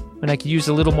on when I could use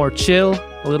a little more chill,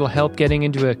 a little help getting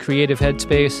into a creative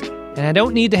headspace, and I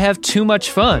don't need to have too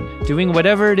much fun doing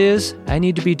whatever it is I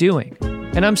need to be doing.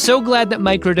 And I'm so glad that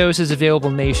microdose is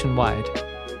available nationwide.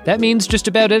 That means just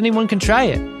about anyone can try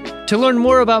it. To learn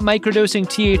more about microdosing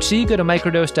THC, go to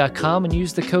microdose.com and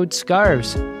use the code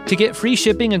SCARVES to get free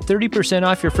shipping and 30%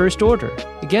 off your first order.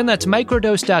 Again, that's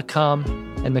microdose.com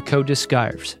and the code is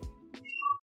SCARVES.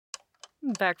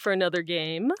 Back for another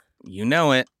game. You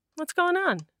know it. What's going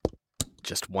on?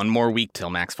 Just one more week till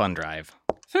Max Fun Drive.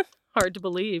 Hard to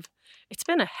believe. It's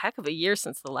been a heck of a year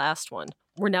since the last one.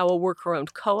 We're now a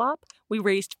worker-owned co-op. We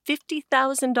raised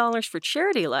 $50,000 for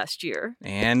charity last year.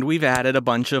 And we've added a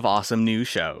bunch of awesome new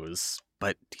shows.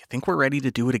 But do you think we're ready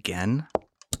to do it again?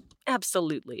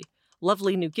 Absolutely.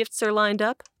 Lovely new gifts are lined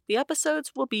up. The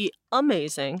episodes will be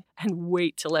amazing. And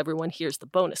wait till everyone hears the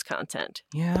bonus content.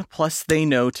 Yeah, plus they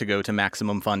know to go to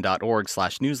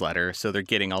MaximumFun.org/newsletter, so they're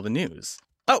getting all the news.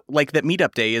 Oh, like that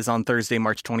Meetup Day is on Thursday,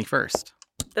 March 21st.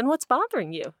 Then what's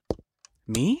bothering you?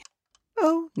 Me?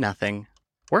 Oh, nothing.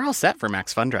 We're all set for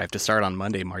Max Fun Drive to start on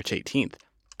Monday, March 18th.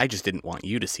 I just didn't want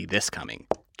you to see this coming.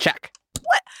 Check.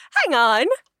 What? Hang on.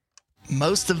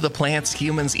 Most of the plants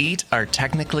humans eat are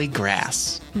technically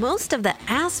grass. Most of the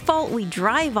asphalt we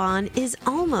drive on is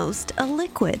almost a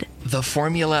liquid. The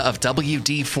formula of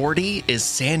WD-40 is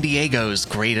San Diego's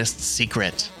greatest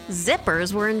secret.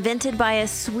 Zippers were invented by a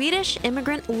Swedish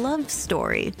immigrant love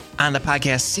story. On the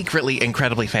podcast Secretly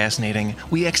Incredibly Fascinating,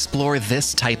 we explore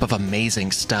this type of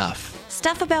amazing stuff.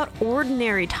 Stuff about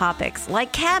ordinary topics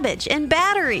like cabbage and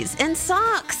batteries and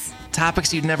socks.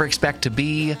 Topics you'd never expect to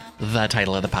be the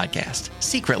title of the podcast.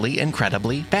 Secretly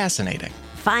Incredibly Fascinating.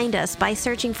 Find us by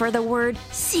searching for the word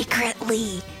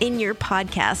secretly in your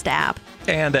podcast app.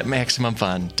 And at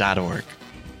MaximumFun.org.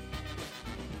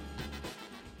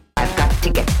 I've got to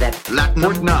get that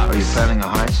Latinum. Are you planning a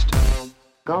heist?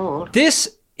 gold.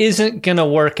 This isn't going to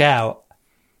work out,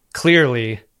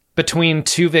 clearly, between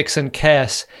Tuvix and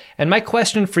Kess. And my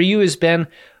question for you is, Ben,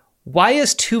 why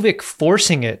is Tuvix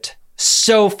forcing it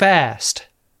so fast?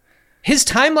 His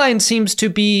timeline seems to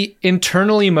be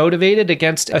internally motivated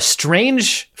against a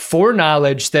strange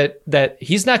foreknowledge that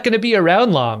he's not going to be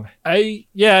around long. I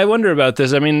wonder about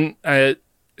this. I mean,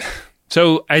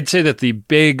 so I'd say that the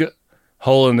big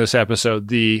hole in this episode,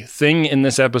 the thing in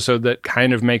this episode that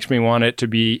kind of makes me want it to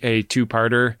be a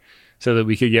two-parter so that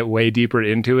we could get way deeper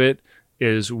into it,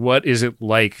 is what is it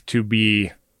like to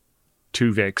be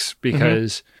Tuvix?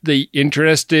 Because the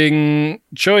interesting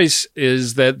choice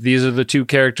is that these are the two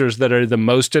characters that are the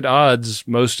most at odds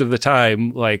most of the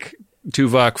time. Like,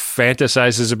 Tuvok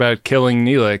fantasizes about killing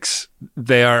Neelix.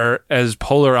 They are as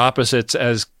polar opposites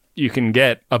as you can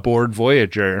get aboard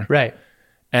Voyager. Right.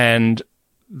 And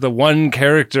the one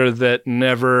character that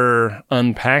never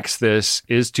unpacks this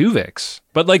is Tuvix.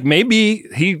 But, like, maybe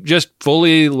he just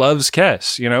fully loves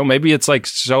Kess, you know? Maybe it's, like,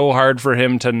 so hard for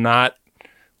him to not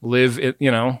live it,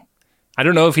 you know? I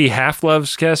don't know if he half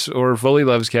loves Kess or fully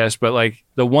loves Kess, but, like,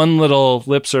 the one little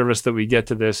lip service that we get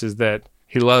to this is that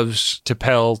he loves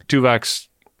T'Pel, Tuvok's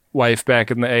wife back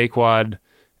in the A-Quad,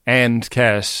 and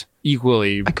Kess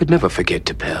equally. I could never forget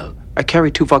T'Pel. I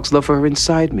carry Tuvok's love for her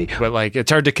inside me. But, like,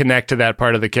 it's hard to connect to that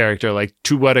part of the character. Like,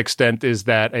 to what extent is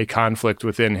that a conflict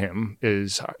within him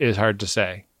is hard to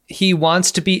say. He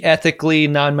wants to be ethically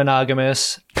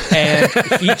non-monogamous, and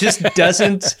he just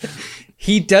doesn't.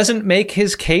 He doesn't make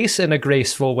his case in a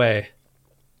graceful way.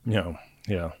 No,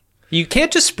 yeah. You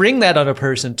can't just spring that on a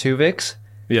person, Tuvix.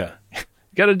 Yeah.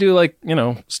 You got to do, like, you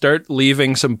know, start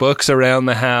leaving some books around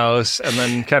the house and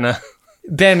then kind of...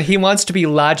 Ben, he wants to be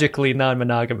logically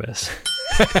non-monogamous.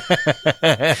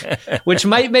 Which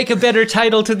might make a better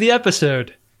title to the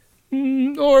episode.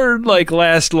 Or, like,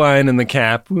 last line in the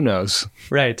cap. Who knows?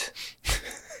 Right.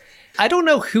 I don't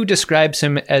know who describes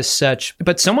him as such,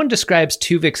 but someone describes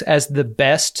Tuvix as the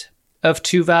best of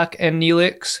Tuvok and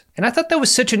Neelix. And I thought that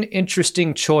was such an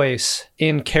interesting choice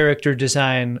in character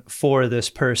design for this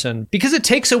person, because it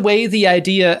takes away the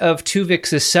idea of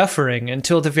Tuvix's suffering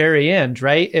until the very end,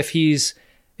 right? If he's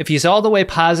all the way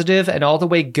positive and all the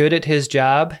way good at his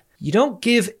job, you don't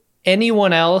give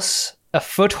anyone else a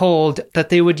foothold that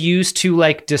they would use to,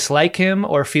 like, dislike him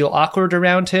or feel awkward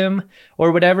around him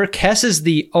or whatever. Kess is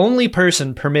the only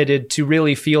person permitted to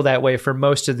really feel that way for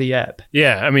most of the ep.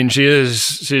 Yeah, I mean,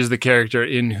 she's the character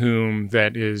in whom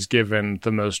that is given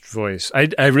the most voice.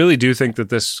 I really do think that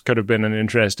this could have been an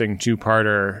interesting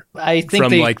two-parter. I think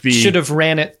they should have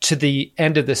ran it to the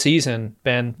end of the season,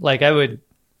 Ben. Like, I would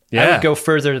go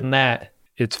further than that.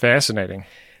 It's fascinating.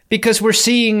 Because we're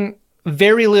seeing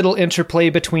very little interplay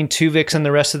between Tuvix and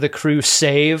the rest of the crew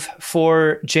save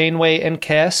for Janeway and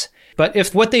Kess. But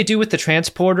if what they do with the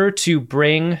transporter to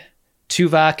bring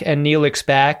Tuvok and Neelix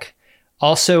back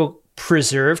also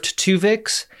preserved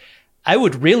Tuvix, I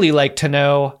would really like to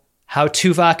know how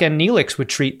Tuvok and Neelix would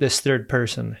treat this third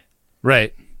person.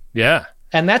 Right. Yeah.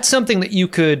 And that's something that you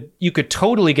could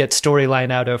totally get storyline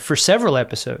out of for several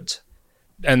episodes.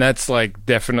 And that's like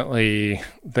definitely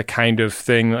the kind of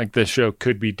thing like the show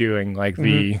could be doing, like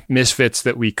the misfits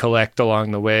that we collect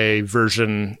along the way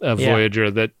version of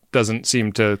Voyager that doesn't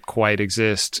seem to quite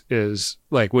exist is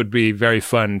like would be very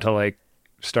fun to like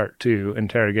start to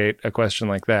interrogate a question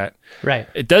like that. Right.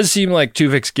 It does seem like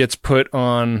Tuvix gets put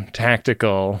on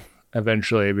tactical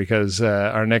eventually because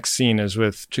our next scene is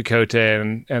with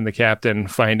Chakotay and the captain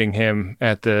finding him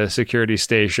at the security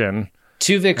station.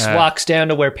 Tuvix walks down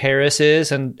to where Paris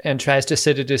is and tries to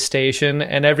sit at his station,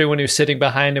 and everyone who's sitting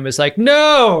behind him is like,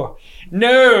 no,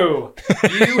 you,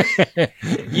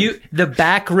 the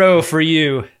back row for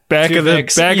you. Back of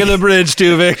the bridge,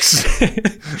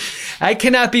 Tuvix. I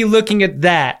cannot be looking at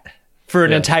that for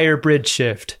an entire bridge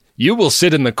shift. You will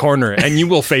sit in the corner and you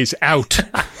will face out.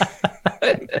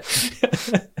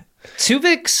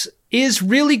 Tuvix is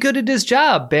really good at his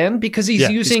job, Ben, because he's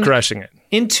using crushing it.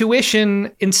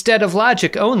 Intuition instead of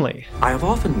logic only. I have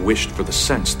often wished for the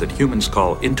sense that humans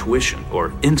call intuition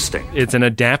or instinct. It's an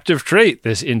adaptive trait,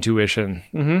 this intuition.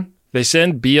 Mm-hmm. They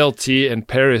send BLT and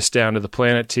Paris down to the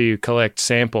planet to collect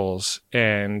samples,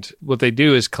 and what they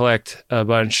do is collect a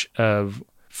bunch of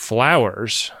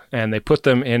flowers, and they put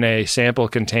them in a sample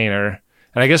container.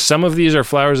 And I guess some of these are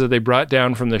flowers that they brought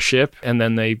down from the ship, and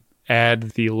then they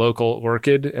add the local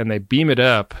orchid, and they beam it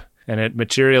up, and it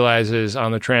materializes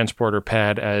on the transporter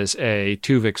pad as a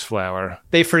Tuvix flower.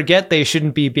 They forget they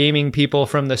shouldn't be beaming people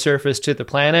from the surface to the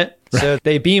planet, so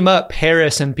they beam up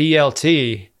Paris and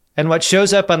BLT. And what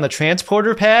shows up on the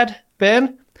transporter pad,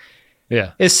 Ben,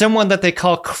 is someone that they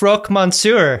call Croque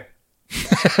Monsieur.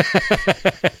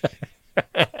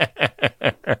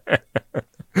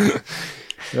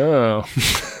 Oh.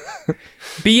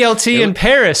 BLT and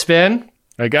Paris, Ben.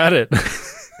 I got it.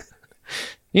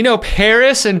 You know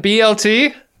Paris and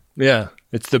BLT? Yeah.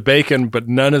 It's the bacon, but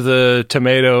none of the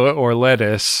tomato or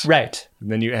lettuce. Right.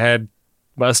 And then you add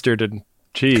mustard and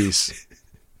cheese.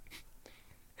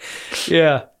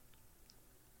 Yeah.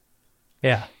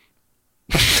 Yeah.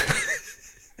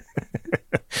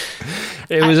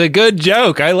 It was a good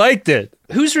joke. I liked it.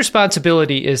 Whose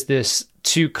responsibility is this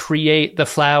to create the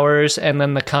flowers and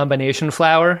then the combination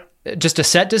flower? Just a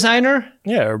set designer?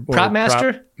 Yeah. Or prop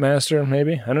master? Prop master,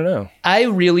 maybe. I don't know. I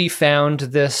really found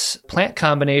this plant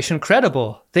combination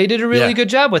credible. They did a really good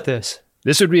job with this.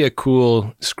 This would be a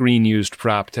cool screen-used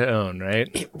prop to own, right?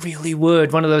 It really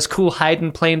would. One of those cool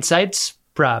hide-in-plain sights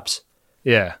props.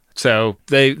 Yeah. So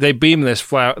they beam this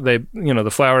flower.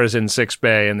 The flower is in 6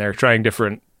 Bay, and they're trying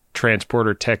different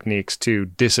transporter techniques to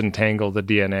disentangle the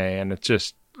DNA, and it's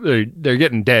just they're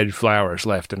getting dead flowers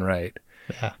left and right.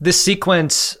 Yeah. This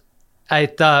sequence I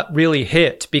thought really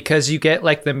hit because you get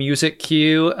like the music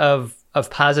cue of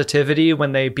positivity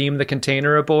when they beam the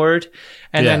container aboard,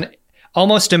 and then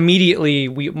almost immediately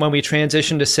when we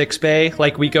transition to 6 Bay,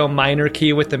 like we go minor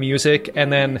key with the music,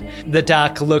 and then the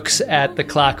doc looks at the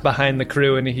clock behind the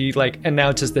crew and he like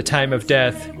announces the time of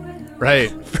death. Right.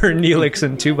 For Neelix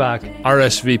and Tuvok.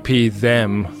 RSVP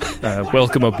them.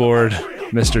 Welcome aboard,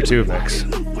 Mr. Tuvix.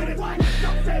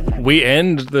 We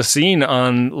end the scene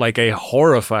on like a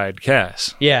horrified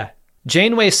Cass. Yeah.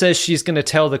 Janeway says she's going to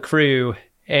tell the crew,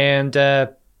 and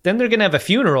then they're going to have a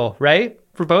funeral, right?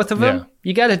 For both of them? Yeah.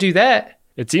 You got to do that.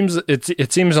 It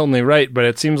seems only right, but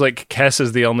it seems like Cass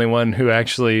is the only one who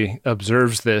actually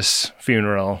observes this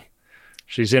funeral.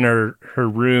 She's in her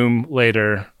room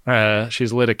later.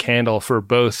 She's lit a candle for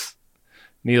both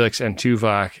Neelix and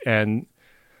Tuvok, and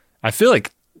I feel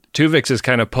like Tuvix is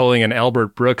kind of pulling an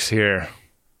Albert Brooks here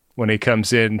when he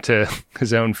comes into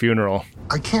his own funeral.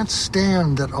 I can't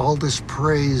stand that all this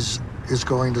praise is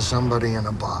going to somebody in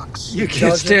a box. You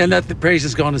can't stand that the praise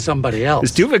is going to somebody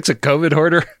else. Is Tuvix a COVID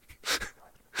hoarder?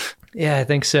 Yeah, I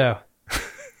think so.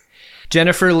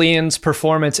 Jennifer Leon's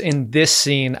performance in this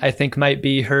scene, I think, might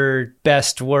be her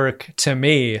best work to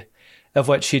me of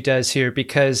what she does here,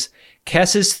 because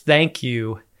Kess's thank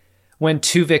you when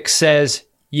Tuvix says,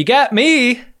 "You got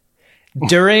me,"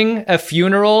 during a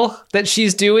funeral that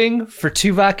she's doing for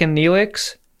Tuvok and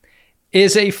Neelix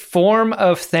is a form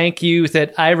of thank you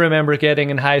that I remember getting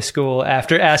in high school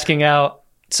after asking out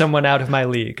someone out of my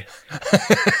league.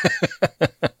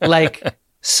 Like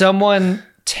someone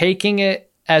taking it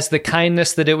as the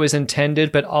kindness that it was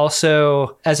intended, but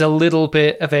also as a little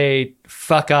bit of a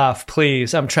fuck off,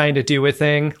 please, I'm trying to do a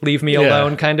thing, leave me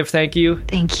alone kind of thank you.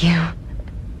 Thank you.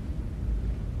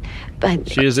 But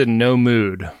she is in no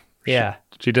mood. Yeah.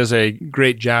 She does a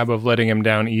great job of letting him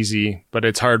down easy, but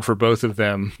it's hard for both of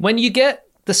them. When you get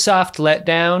the soft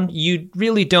letdown, you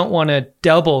really don't want to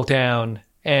double down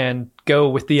and go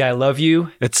with the I love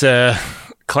you. It's a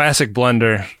classic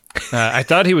blunder. I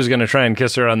thought he was going to try and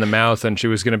kiss her on the mouth and she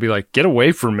was going to be like, get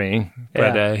away from me.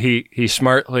 But he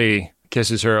smartly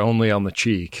kisses her only on the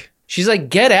cheek. She's like,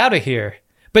 get out of here.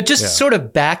 But just sort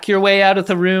of back your way out of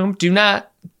the room.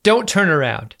 Don't turn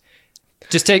around.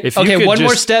 Just take, one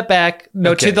more step back.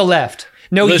 No, to the left.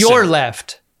 No, your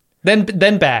left.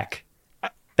 Then back.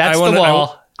 That's the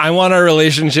wall. I want our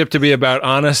relationship to be about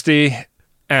honesty,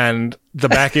 and the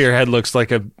back of your head looks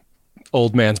like a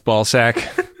old man's ball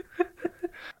sack.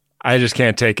 I just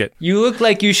can't take it. You look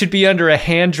like you should be under a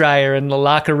hand dryer in the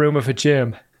locker room of a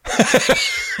gym.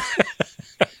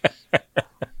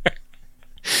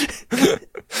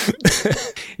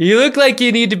 You look like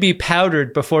you need to be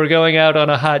powdered before going out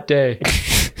on a hot day.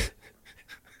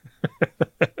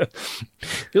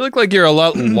 You look like you're a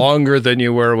lot longer than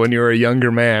you were when you were a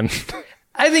younger man.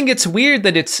 I think it's weird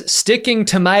that it's sticking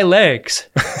to my legs.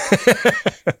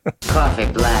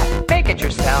 Coffee black. Make it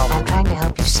yourself. I'm trying to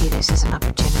help you see this as an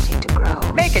opportunity to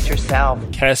grow. Make it yourself.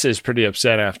 Kes is pretty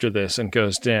upset after this and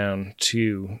goes down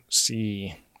to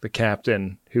see the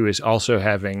captain, who is also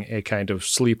having a kind of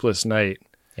sleepless night.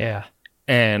 Yeah.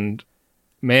 And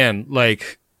man,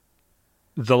 like,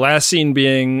 the last scene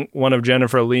being one of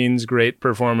Jennifer Lean's great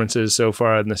performances so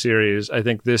far in the series, I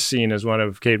think this scene is one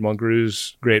of Kate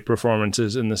Mulgrew's great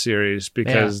performances in the series,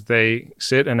 because they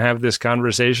sit and have this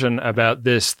conversation about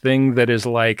this thing that is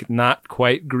like not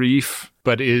quite grief,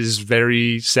 but is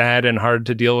very sad and hard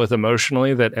to deal with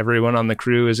emotionally, that everyone on the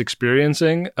crew is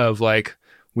experiencing, of like,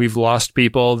 we've lost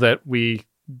people that we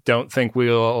don't think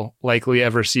we'll likely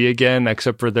ever see again,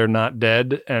 except for they're not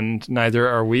dead, and neither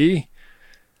are we.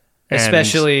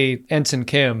 Especially Ensign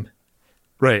Kim.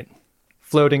 Right.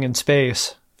 Floating in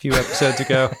space a few episodes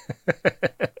ago.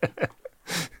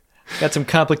 Got some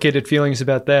complicated feelings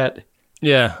about that.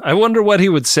 Yeah. I wonder what he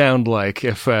would sound like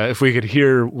if we could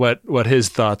hear what his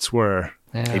thoughts were.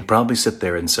 Yeah. He'd probably sit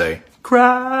there and say,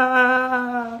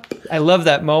 crap. I love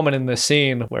that moment in the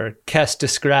scene where Kes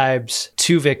describes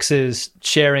Tuvix's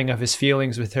sharing of his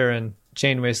feelings with her, and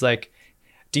Janeway's like,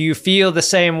 do you feel the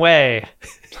same way?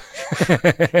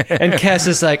 And Kes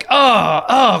is like,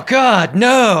 oh God,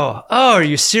 no. Oh, are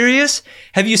you serious?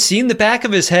 Have you seen the back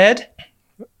of his head?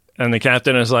 And the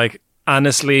captain is like,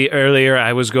 honestly, earlier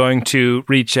I was going to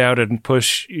reach out and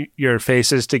push your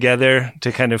faces together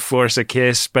to kind of force a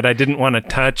kiss, but I didn't want to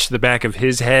touch the back of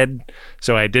his head,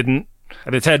 so I didn't.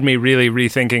 And it's had me really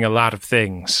rethinking a lot of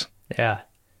things. Yeah.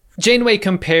 Janeway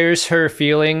compares her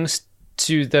feelings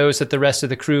to those that the rest of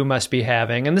the crew must be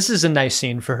having. And this is a nice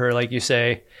scene for her, like you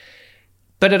say.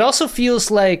 But it also feels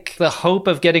like the hope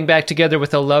of getting back together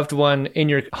with a loved one in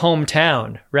your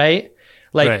hometown, right?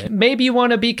 Like, maybe you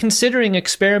want to be considering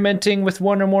experimenting with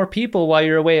one or more people while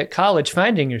you're away at college,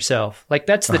 finding yourself. Like,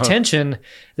 that's the tension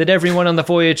that everyone on the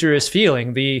Voyager is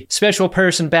feeling. The special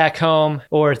person back home,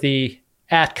 or the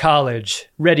at college,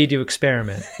 ready to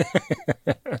experiment.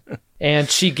 And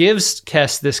she gives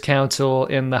Kes this counsel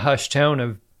in the hushed tone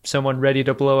of someone ready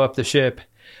to blow up the ship,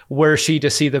 were she to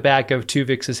see the back of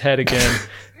Tuvix's head again.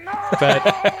 But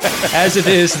as it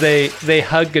is, they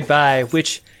hug goodbye,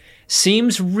 which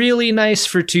seems really nice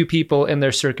for two people in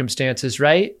their circumstances,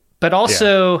 right? But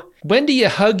also, when do you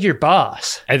hug your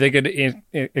boss? I think it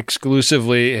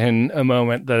exclusively in a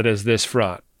moment that is this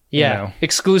fraught. Yeah, you know?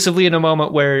 Exclusively in a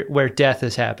moment where death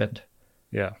has happened.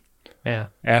 Yeah. Yeah.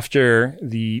 After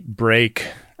the break,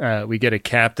 we get a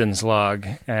captain's log,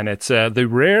 and it's the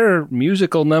rare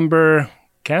musical number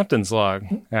captain's log,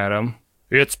 Adam.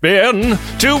 It's been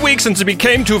 2 weeks since he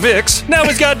became Tuvix. Now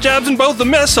he's got jobs in both the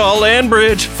mess hall and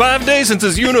bridge. 5 days since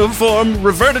his uniform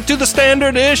reverted to the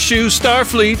standard issue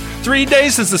Starfleet. 3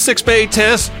 days since the 6-bay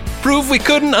test proved we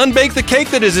couldn't unbake the cake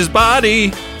that is his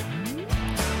body.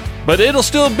 But it'll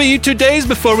still be 2 days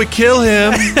before we kill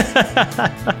him.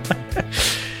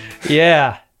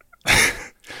 Yeah.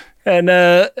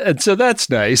 And so that's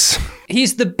nice.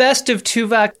 He's the best of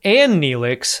Tuvok and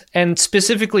Neelix, and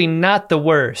specifically not the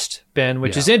worst, Ben,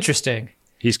 which is interesting.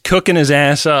 He's cooking his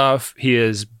ass off. He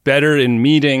is better in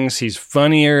meetings. He's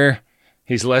funnier.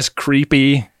 He's less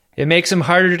creepy. It makes him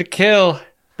harder to kill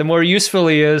the more useful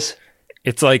he is.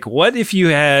 It's like, what if you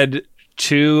had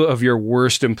two of your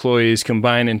worst employees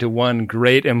combine into one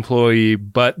great employee,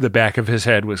 but the back of his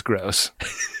head was gross?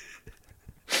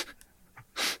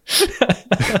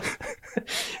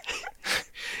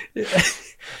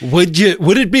 Would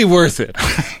it be worth it?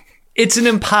 It's an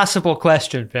impossible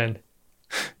question, Ben.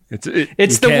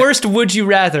 It's the worst would you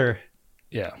rather.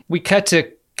 Yeah. We cut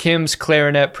to Kim's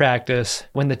clarinet practice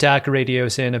when the doc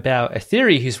radios in about a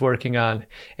theory he's working on.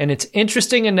 And it's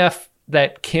interesting enough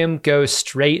that Kim goes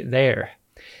straight there.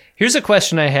 Here's a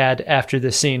question I had after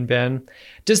the scene, Ben.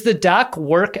 Does the doc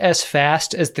work as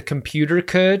fast as the computer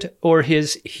could, or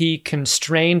is he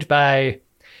constrained by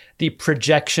the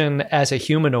projection as a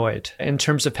humanoid in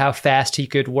terms of how fast he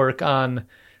could work on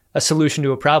a solution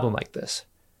to a problem like this?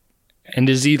 And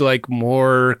is he like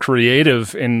more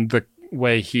creative in the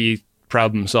way he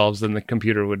problem solves than the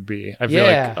computer would be? I feel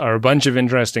like are a bunch of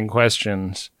interesting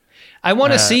questions. I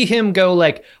want to see him go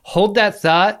like, hold that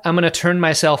thought. I'm going to turn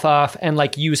myself off and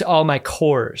like use all my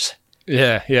cores.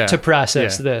 To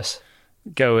process this.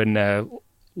 Go in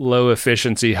low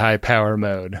efficiency, high power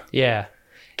mode. Yeah.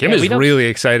 Kim is really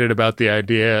excited about the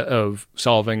idea of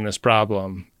solving this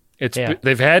problem.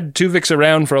 They've had Tuvix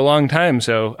around for a long time,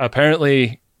 so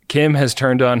apparently Kim has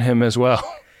turned on him as well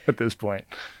at this point.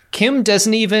 Kim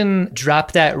doesn't even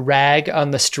drop that rag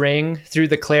on the string through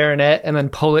the clarinet and then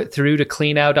pull it through to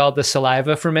clean out all the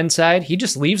saliva from inside. He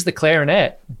just leaves the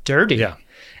clarinet dirty. Yeah.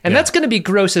 And that's going to be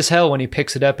gross as hell when he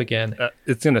picks it up again.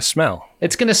 It's going to smell.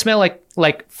 It's going to smell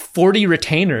like 40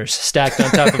 retainers stacked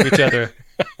on top of each other.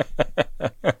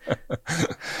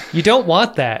 You don't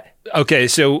want that. Okay,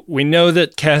 so we know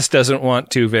that Cass doesn't want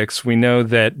Tuvix. We know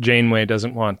that Janeway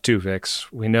doesn't want Tuvix.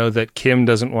 We know that Kim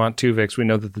doesn't want Tuvix. We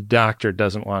know that the doctor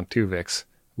doesn't want Tuvix.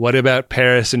 What about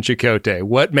Paris and Chakotay?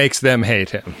 What makes them hate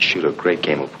him? Shoot a great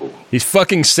game of pool. He's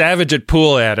fucking savage at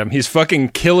pool, Adam. He's fucking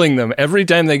killing them every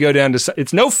time they go down to...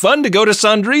 It's no fun to go to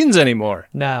Sandrine's anymore.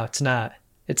 No, it's not.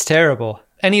 It's terrible.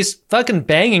 And he's fucking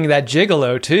banging that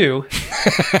gigolo, too.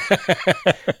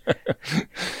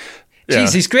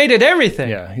 Jeez, he's great at everything.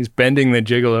 Yeah, he's bending the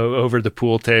gigolo over the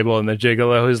pool table, and the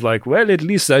gigolo is like, well, at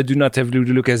least I do not have to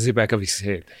look at the back of his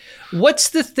head.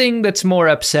 What's the thing that's more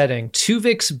upsetting?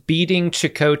 Tuvix beating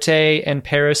Chakotay and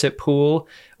Paris at pool,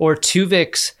 or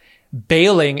Tuvix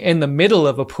bailing in the middle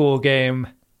of a pool game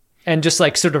and just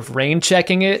like sort of rain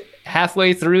checking it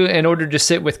halfway through in order to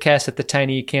sit with Cass at the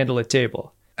tiny candlelit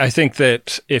table? I think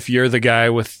that if you're the guy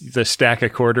with the stack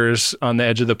of quarters on the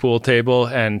edge of the pool table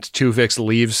and Tuvix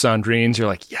leaves Sandrine's, you're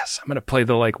like, yes, I'm going to play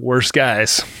the like worst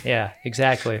guys. Yeah,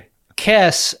 exactly.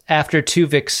 Cass, after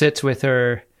Tuvix sits with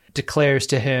her, declares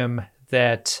to him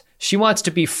that she wants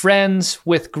to be friends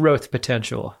with growth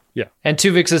potential. Yeah. And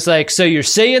Tuvix is like, so you're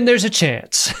saying there's a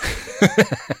chance?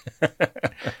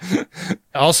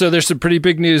 Also, there's some pretty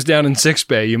big news down in Six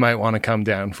Bay you might want to come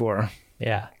down for.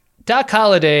 Yeah. Doc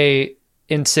Holliday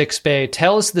in Six Bay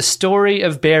tells the story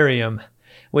of barium,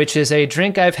 which is a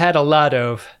drink I've had a lot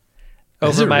of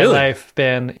over my life,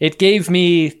 Ben. It gave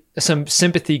me some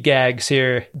sympathy gags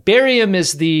here. Barium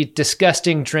is the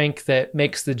disgusting drink that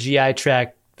makes the GI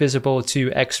tract visible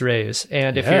to X-rays.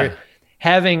 And if you're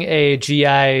having a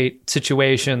GI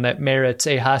situation that merits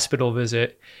a hospital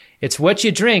visit, it's what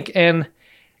you drink. And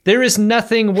there is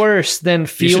nothing worse than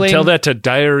feeling... You should tell that to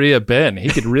Diarrhea Ben. He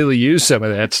could really use some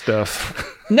of that stuff.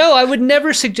 No, I would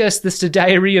never suggest this to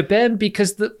Diarrhea Ben,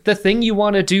 because the thing you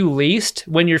want to do least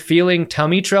when you're feeling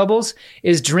tummy troubles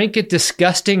is drink a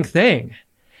disgusting thing.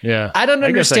 Yeah. I don't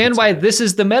understand why this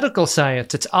is the medical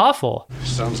science. It's awful.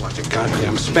 Sounds like the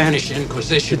goddamn Spanish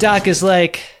Inquisition. The doc is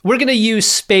like, we're going to use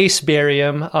space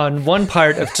barium on one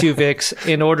part of Tuvix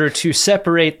in order to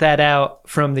separate that out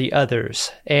from the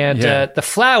others. And the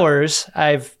flowers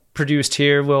I've produced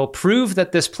here will prove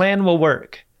that this plan will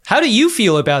work. How do you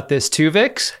feel about this,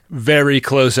 Tuvix? Very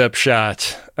close-up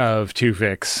shot of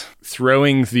Tuvix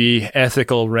throwing the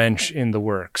ethical wrench in the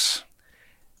works.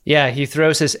 Yeah, he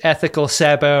throws his ethical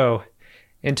sabot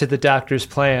into the doctor's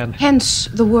plan. Hence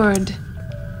the word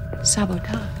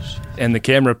sabotage. And the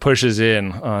camera pushes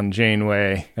in on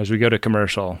Janeway as we go to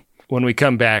commercial. When we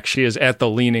come back, she is at the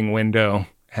leaning window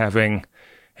having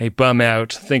a bum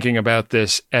out, thinking about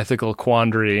this ethical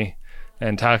quandary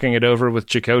and talking it over with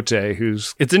Chakotay,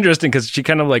 who's... It's interesting because she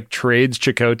kind of like trades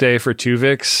Chakotay for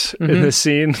Tuvix in this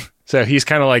scene. So he's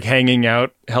kind of like hanging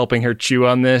out, helping her chew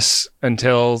on this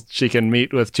until she can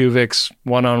meet with Tuvix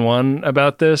one-on-one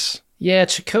about this. Yeah,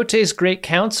 Chakotay's great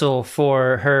counsel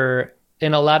for her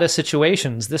in a lot of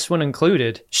situations, this one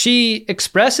included. She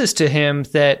expresses to him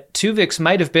that Tuvix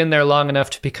might have been there long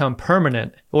enough to become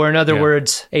permanent, or in other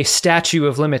words, a statute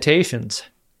of limitations.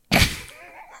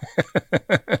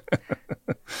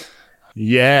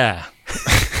 Yeah.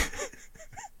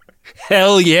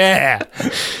 Hell yeah.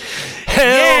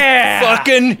 Hell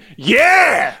fucking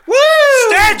yeah! Woo!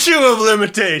 Statue of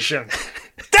limitation.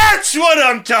 That's what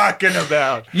I'm talking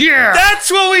about. Yeah!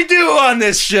 That's what we do on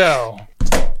this show.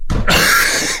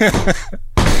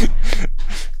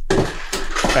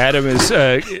 Adam is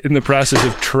in the process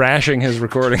of trashing his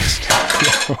recording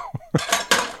studio.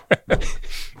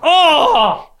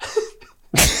 Oh!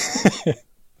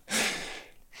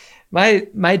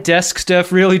 My desk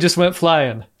stuff really just went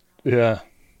flying. Yeah.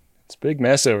 It's a big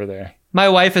mess over there. My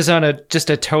wife is on just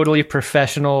a totally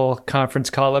professional conference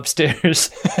call upstairs.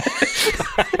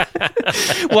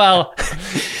 While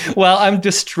I'm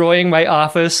destroying my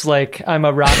office like I'm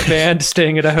a rock band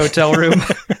staying at a hotel room.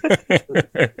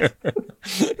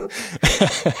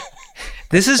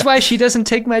 This is why she doesn't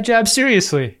take my job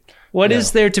seriously. What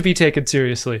is there to be taken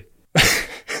seriously?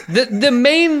 The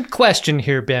main question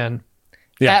here, Ben,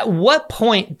 at what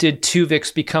point did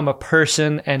Tuvix become a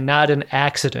person and not an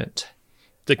accident?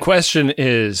 The question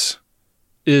is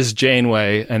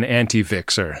Janeway an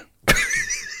anti-vixer?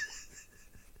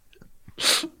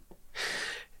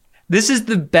 This is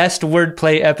the best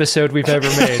wordplay episode we've ever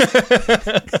made.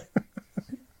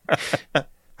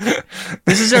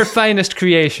 This is our finest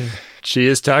creation. She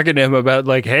is talking to him about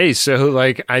like, hey, so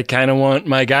like I kind of want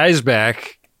my guys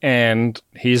back. And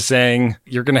he's saying,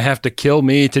 you're going to have to kill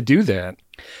me to do that.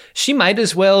 She might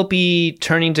as well be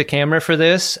turning to camera for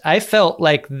this. I felt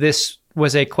like this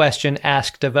was a question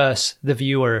asked of us, the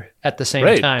viewer, at the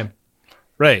same time.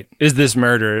 Right. Is this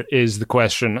murder is the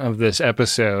question of this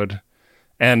episode.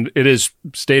 And it is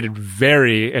stated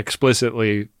very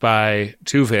explicitly by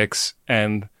Tuvix.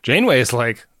 And Janeway is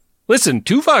like, listen,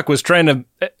 Tuvok was trying to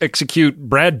execute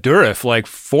Brad Dourif like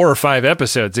 4 or 5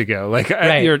 episodes ago. Like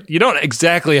you don't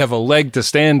exactly have a leg to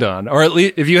stand on, or at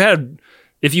least if you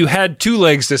had 2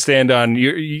 legs to stand on,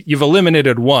 you've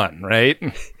eliminated one, right?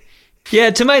 Yeah,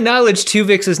 to my knowledge,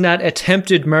 Tuvix has not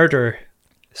attempted murder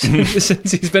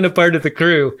since he's been a part of the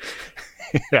crew.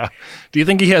 Yeah. Do you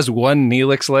think he has 1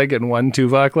 Neelix leg and 1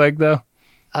 Tuvok leg though?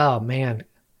 Oh man,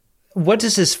 what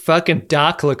does his fucking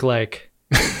dock look like?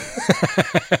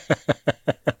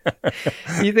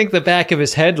 You think the back of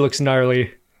his head looks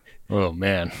gnarly? Oh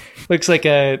man, looks like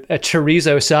a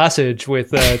chorizo sausage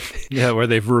with yeah, where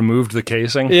they've removed the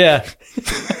casing. Yeah.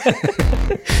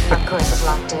 Our course is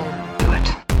locked in.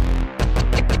 What?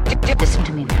 Listen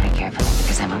to me very carefully,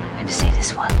 because I'm only going to say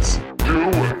this once.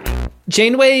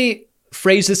 Janeway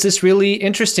phrases this really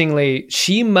interestingly.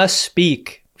 She must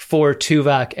speak for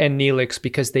Tuvok and Neelix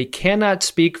because they cannot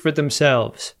speak for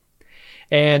themselves.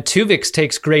 And Tuvix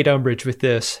takes great umbrage with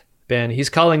this, Ben. He's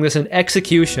calling this an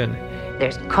execution.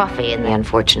 There's coffee in the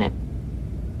unfortunate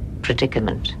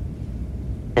predicament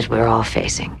that we're all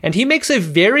facing. And he makes a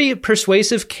very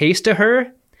persuasive case to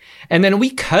her, and then we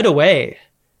cut away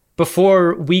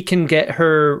before we can get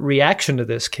her reaction to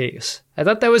this case. I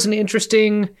thought that was an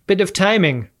interesting bit of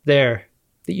timing there.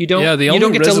 That you don't, the you only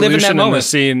don't get to live in that resolution moment. in the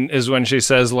scene is when she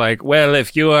says, like, well,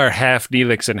 if you are half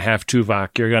Neelix and half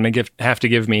Tuvok, you're going to have to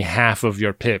give me half of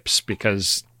your pips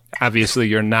because obviously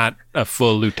you're not a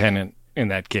full lieutenant in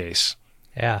that case.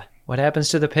 Yeah. What happens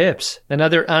to the pips?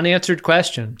 Another unanswered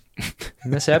question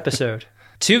in this episode.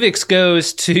 Tuvix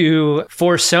goes to,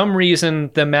 for some reason,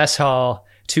 the mess hall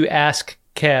to ask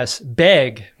Kes,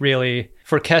 beg, really,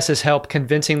 for Kes's help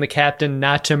convincing the captain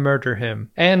not to murder him.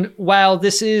 And while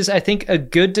this is, I think, a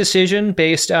good decision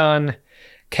based on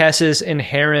Kes's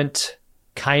inherent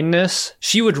kindness,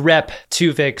 she would rep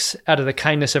Tuvix out of the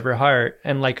kindness of her heart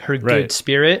and like her good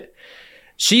spirit.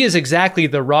 She is exactly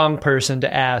the wrong person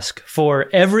to ask for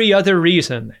every other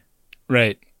reason.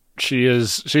 Right.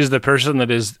 She's the person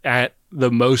that is at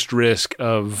the most risk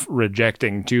of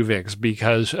rejecting Tuvix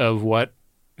because of what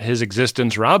his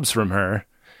existence robs from her.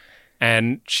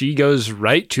 And she goes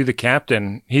right to the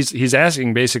captain. He's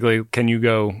asking basically, can you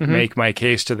go make my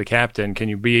case to the captain? Can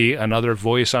you be another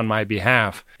voice on my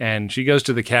behalf? And she goes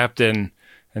to the captain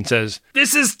and says,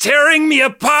 this is tearing me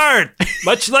apart,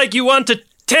 much like you want to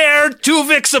tear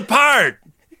Tuvix apart.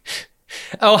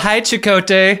 Oh, hi,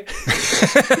 Chakotay.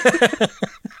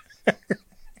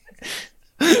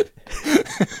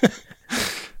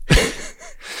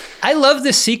 I love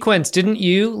this sequence, didn't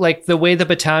you? Like the way the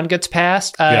baton gets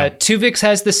passed. Tuvix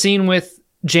has the scene with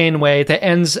Janeway that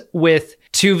ends with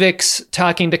Tuvix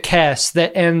talking to Kes,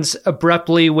 that ends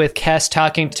abruptly with Kes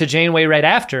talking to Janeway right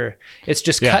after. It's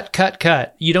just cut, cut,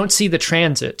 cut. You don't see the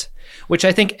transit, which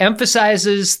I think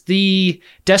emphasizes the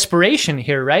desperation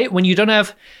here, right? When you don't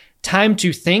have time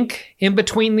to think in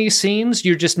between these scenes,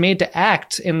 you're just made to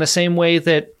act in the same way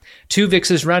that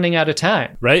Tuvix is running out of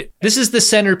time. Right. This is the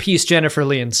centerpiece Jennifer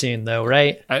Leon scene, though,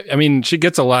 right? I mean, she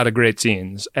gets a lot of great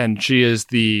scenes, and she is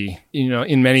the,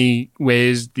 in many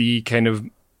ways, the kind of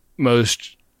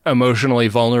most emotionally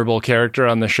vulnerable character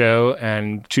on the show,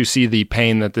 and to see the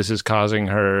pain that this is causing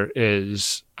her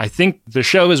is, I think the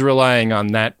show is relying on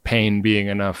that pain being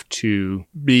enough to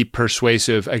be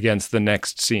persuasive against the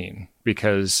next scene,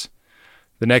 because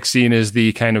the next scene is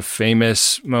the kind of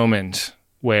famous moment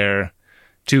where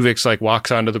Tuvix like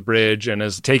walks onto the bridge and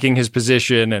is taking his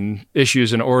position and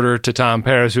issues an order to Tom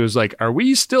Paris, who is like, are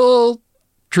we still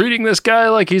treating this guy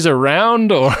like he's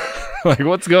around, or like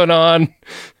what's going on?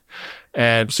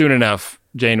 And soon enough,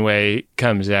 Janeway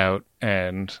comes out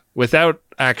and, without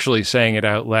actually saying it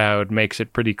out loud, makes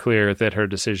it pretty clear that her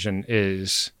decision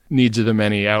is needs of the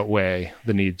many outweigh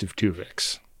the needs of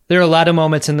Tuvix. There are a lot of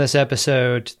moments in this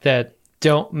episode that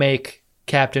don't make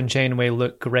Captain Janeway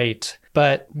look great.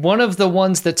 But one of the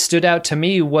ones that stood out to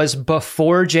me was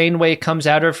before Janeway comes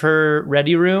out of her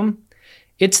ready room.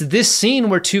 It's this scene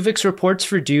where Tuvix reports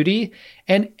for duty,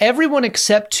 and everyone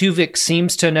except Tuvix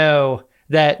seems to know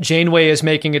that Janeway is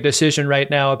making a decision right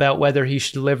now about whether he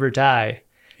should live or die.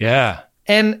 Yeah.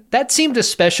 And that seemed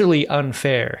especially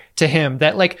unfair to him,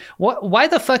 that like, why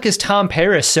the fuck is Tom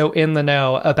Paris so in the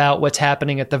know about what's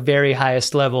happening at the very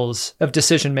highest levels of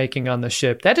decision-making on the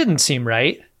ship? That didn't seem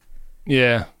right.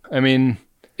 Yeah. I mean,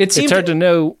 it's hard to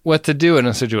know what to do in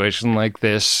a situation like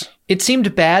this. It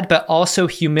seemed bad, but also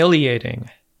humiliating.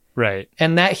 Right.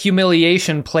 And that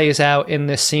humiliation plays out in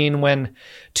this scene when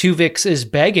Tuvix is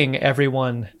begging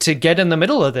everyone to get in the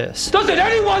middle of this. Doesn't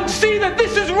anyone see that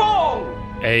this is wrong?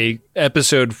 A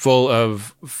episode full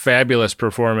of fabulous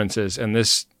performances, and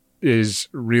this is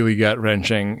really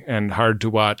gut-wrenching and hard to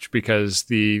watch because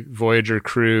the Voyager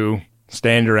crew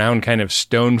stand around kind of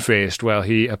stone-faced while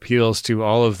he appeals to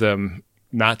all of them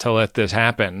not to let this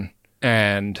happen.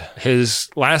 And his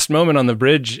last moment on the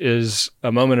bridge is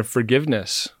a moment of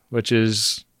forgiveness, which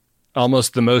is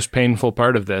almost the most painful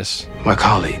part of this. My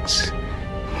colleagues,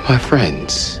 my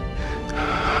friends,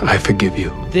 I forgive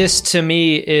you. This, to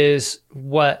me, is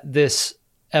what this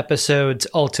episode's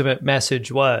ultimate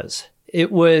message was.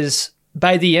 It was,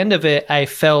 by the end of it, I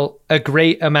felt a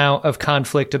great amount of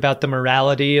conflict about the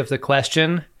morality of the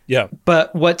question. Yeah.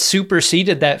 But what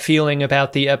superseded that feeling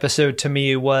about the episode to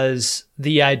me was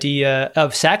the idea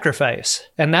of sacrifice.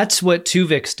 And that's what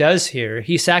Tuvix does here.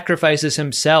 He sacrifices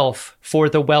himself for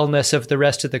the wellness of the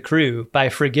rest of the crew by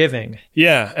forgiving.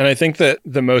 Yeah, and I think that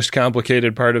the most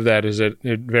complicated part of that is that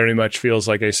it very much feels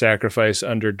like a sacrifice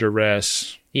under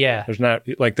duress. Yeah.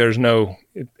 There's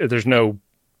no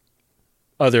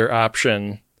other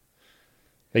option.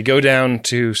 They go down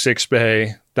to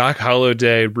sickbay. Doc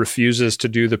Holliday refuses to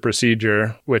do the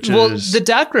procedure, Well, the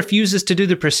doc refuses to do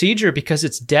the procedure because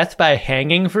it's death by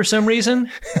hanging for some reason.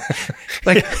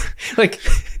 like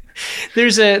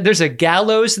there's a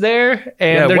gallows there,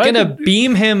 and they're going to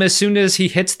beam him as soon as he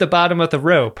hits the bottom of the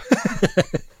rope.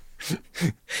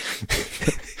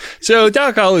 So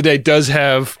Doc Holliday does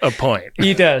have a point.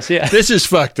 He does, yeah. This is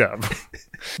fucked up.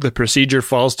 The procedure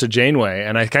falls to Janeway,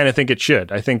 and I kind of think it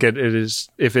should. I think it is,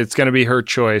 if it's going to be her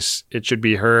choice, it should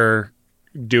be her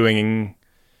doing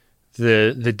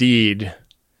the deed.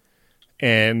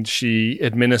 And she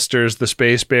administers the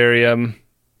space barium,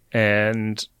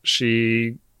 and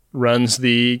she runs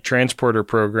the transporter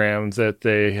program that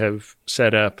they have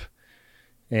set up.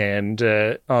 And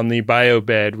on the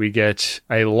biobed, we get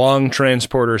a long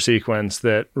transporter sequence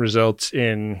that results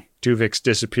in Tuvix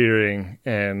disappearing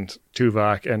and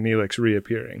Tuvok and Neelix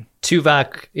reappearing.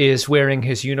 Tuvok is wearing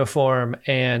his uniform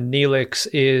and Neelix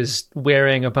is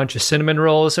wearing a bunch of cinnamon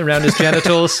rolls around his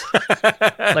genitals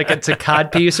like it's a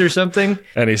codpiece or something.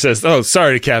 And he says, "Oh,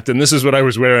 sorry, Captain. This is what I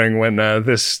was wearing when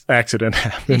this accident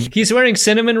happened." He's wearing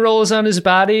cinnamon rolls on his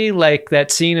body like that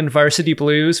scene in Varsity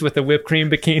Blues with the whipped cream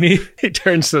bikini. He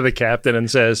turns to the captain and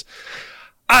says,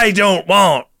 "I don't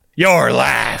want your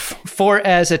laugh." For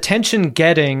as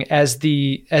attention-getting as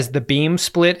the beam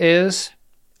split is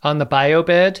on the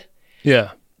biobed,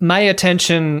 yeah, my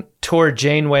attention toward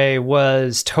Janeway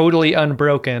was totally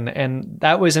unbroken, and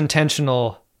that was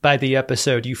intentional by the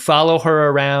episode. You follow her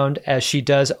around as she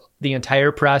does the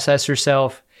entire process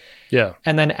herself. Yeah.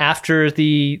 And then after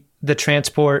the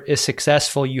transport is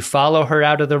successful, you follow her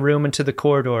out of the room into the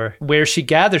corridor where she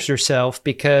gathers herself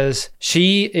because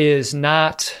she is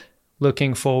not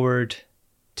looking forward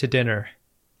to dinner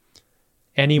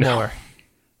anymore.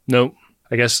 Nope.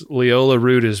 I guess Leola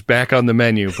Root is back on the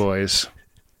menu, boys.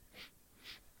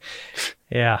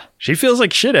 Yeah. She feels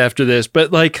like shit after this,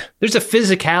 but like... There's a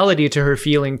physicality to her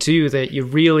feeling, too, that you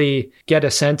really get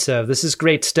a sense of. This is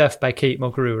great stuff by Kate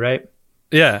Mulgrew, right?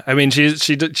 Yeah. I mean,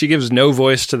 she gives no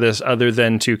voice to this other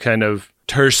than to kind of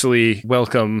tersely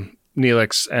welcome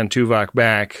Neelix and Tuvok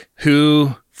back,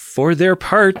 who, for their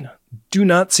part, do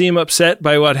not seem upset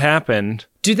by what happened.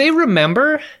 Do they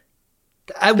remember?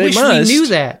 I wish must. we knew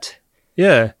that.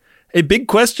 Yeah. A big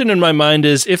question in my mind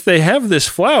is, if they have this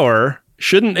flower,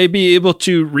 shouldn't they be able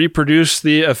to reproduce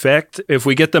the effect if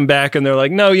we get them back and they're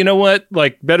like, no, you know what?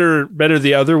 Like, better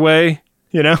the other way,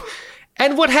 you know?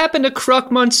 And what happened to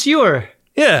Croque Monsieur?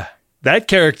 Yeah. That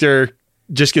character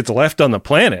just gets left on the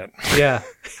planet. Yeah.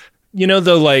 You know,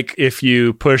 though, like, if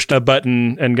you pushed a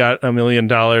button and got $1 million,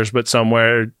 but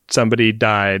somewhere somebody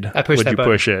died, would you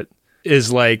push it?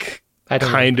 Is like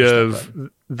kind of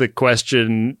the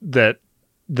question that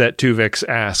Tuvix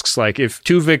asks. Like, if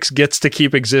Tuvix gets to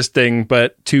keep existing,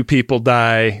 but 2 people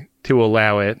die to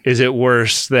allow it, is it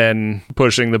worse than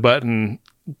pushing the button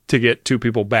to get 2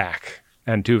 people back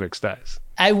and Tuvix dies?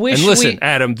 I wish. And listen,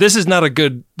 Adam, this is not a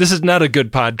good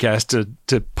podcast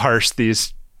to parse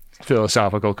these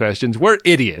philosophical questions. We're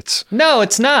idiots. No,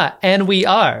 it's not, and we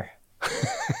are.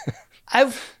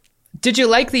 Did you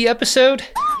like the episode?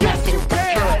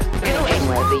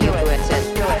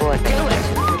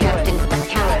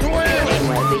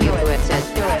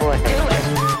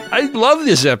 I love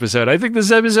this episode. I think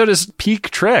this episode is peak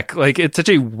Trek. Like, it's such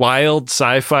a wild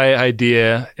sci-fi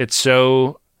idea. It's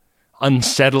so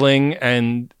unsettling,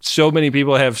 and so many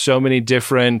people have so many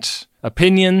different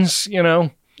opinions, you know?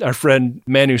 Our friend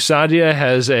Manu Sadia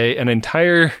has an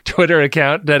entire Twitter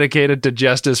account dedicated to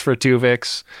Justice for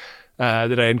Tuvix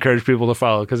that I encourage people to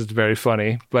follow because it's very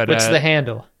funny. But what's the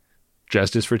handle?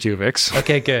 Justice for Tuvix.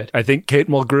 Okay, good. I think Kate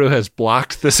Mulgrew has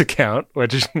blocked this account,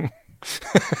 which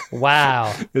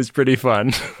wow, is pretty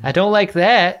fun. I don't like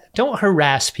that. Don't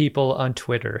harass people on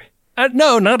Twitter.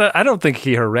 No, I don't think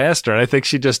he harassed her. I think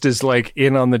she just is like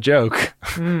in on the joke.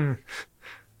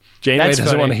 Janeway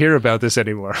doesn't want to hear about this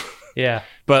anymore. Yeah.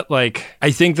 But like,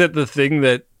 I think that the thing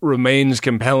that remains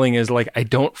compelling is like, I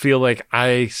don't feel like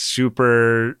I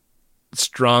super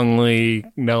strongly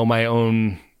know my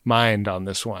own mind on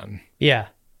this one. Yeah.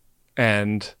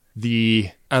 And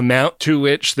the amount to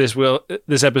which this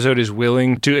episode is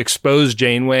willing to expose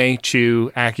Janeway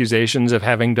to accusations of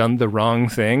having done the wrong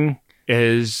thing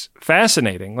is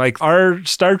fascinating. Like, our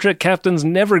Star Trek captains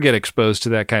never get exposed to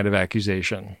that kind of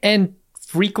accusation. And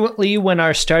frequently when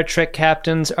our Star Trek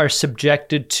captains are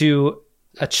subjected to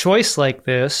a choice like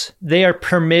this, they are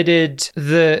permitted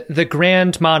the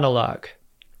grand monologue.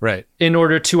 Right. In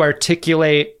order to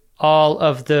articulate all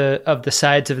of the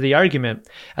sides of the argument.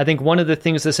 I think one of the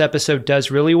things this episode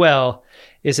does really well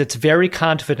is it's very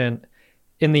confident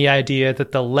in the idea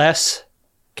that the less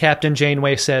Captain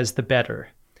Janeway says, the better.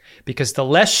 Because the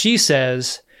less she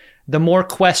says, the more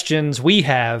questions we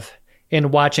have in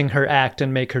watching her act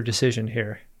and make her decision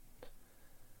here.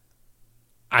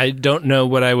 I don't know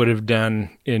what I would have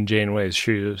done in Janeway's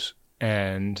shoes,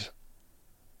 and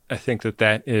I think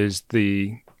that is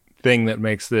the thing that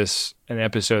makes this an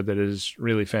episode that is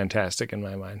really fantastic in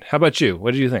my mind. How about you?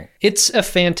 What do you think? It's a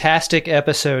fantastic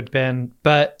episode, Ben,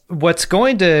 but what's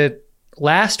going to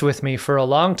last with me for a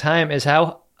long time is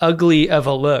how ugly of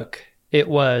a look it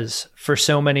was for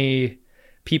so many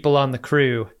people on the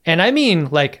crew. And I mean,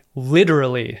 like,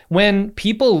 literally. When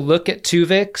people look at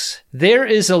Tuvix, there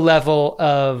is a level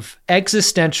of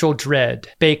existential dread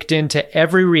baked into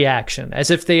every reaction, as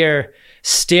if they are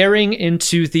staring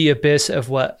into the abyss of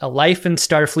what a life in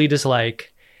Starfleet is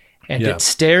like, and it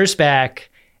stares back,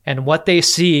 and what they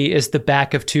see is the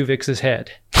back of Tuvix's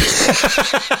head.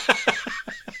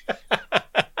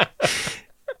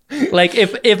 Like,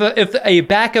 if a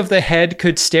back of the head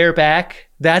could stare back,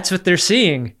 that's what they're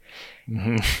seeing.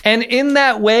 Mm-hmm. And in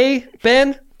that way,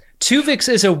 Ben, Tuvix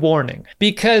is a warning,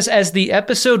 because as the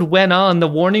episode went on, the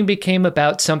warning became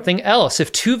about something else.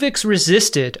 If Tuvix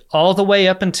resisted all the way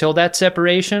up until that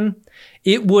separation,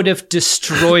 it would have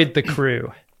destroyed the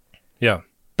crew. Yeah.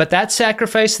 But that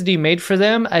sacrifice that he made for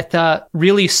them, I thought,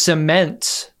 really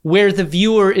cements where the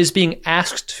viewer is being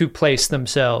asked to place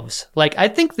themselves. Like, I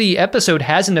think the episode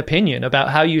has an opinion about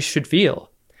how you should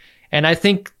feel. And I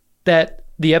think that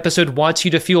the episode wants you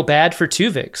to feel bad for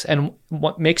Tuvix and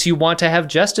what makes you want to have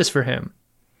justice for him.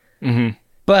 Mm-hmm.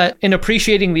 But in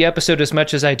appreciating the episode as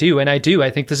much as I do, I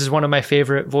think this is one of my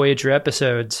favorite Voyager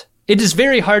episodes, it is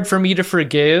very hard for me to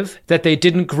forgive that they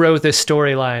didn't grow this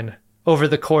storyline over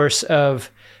the course of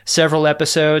several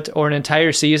episodes or an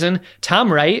entire season.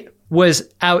 Tom Wright was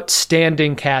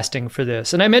outstanding casting for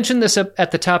this. And I mentioned this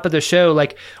at the top of the show,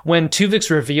 like when Tuvix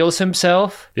reveals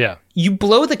himself, you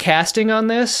blow the casting on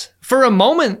this. For a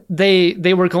moment,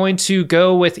 they were going to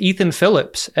go with Ethan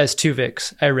Phillips as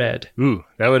Tuvix, I read. Ooh,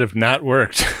 that would have not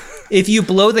worked. If you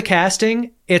blow the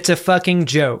casting, it's a fucking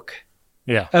joke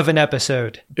of an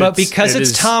episode. But because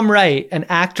it's Tom Wright, an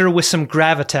actor with some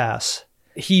gravitas,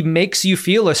 he makes you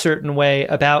feel a certain way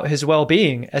about his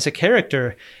well-being as a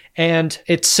character. And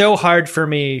it's so hard for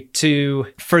me to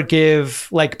forgive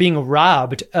like being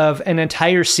robbed of an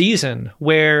entire season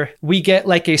where we get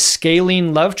like a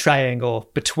scaling love triangle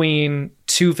between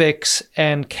Tuvix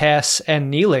and Cass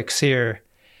and Neelix here.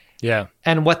 Yeah.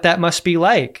 And what that must be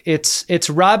like. It's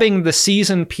robbing the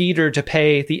season Peter to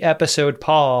pay the episode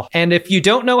Paul. And if you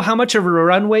don't know how much of a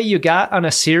runway you got on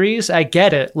a series, I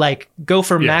get it. Like, go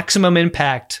for maximum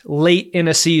impact late in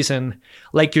a season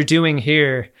like you're doing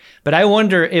here. But I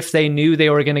wonder if they knew they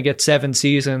were going to get 7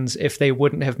 seasons, if they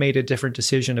wouldn't have made a different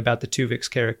decision about the Tuvix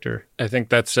character. I think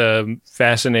that's a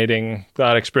fascinating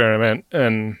thought experiment.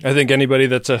 And I think anybody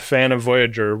that's a fan of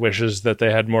Voyager wishes that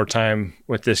they had more time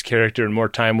with this character and more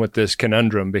time with this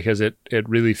conundrum, because it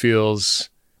really feels...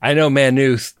 I know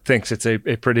Manu thinks it's a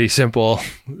pretty simple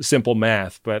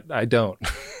math, but I don't.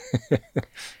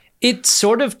 It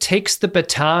sort of takes the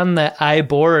baton that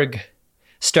Borg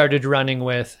started running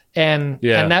with, and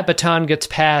that baton gets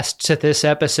passed to this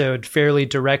episode fairly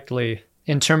directly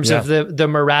in terms of the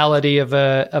morality of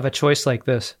a choice like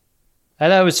this. I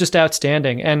thought it was just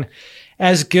outstanding, and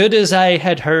as good as I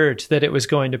had heard that it was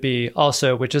going to be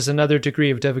also, which is another degree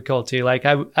of difficulty. Like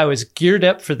I was geared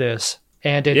up for this,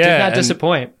 and it did not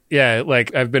disappoint. Yeah,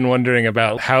 like I've been wondering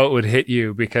about how it would hit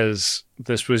you, because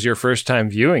this was your first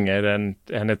time viewing it, and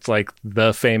it's like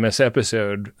the famous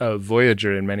episode of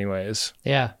Voyager in many ways.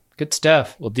 Yeah, good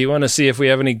stuff. Well, do you want to see if we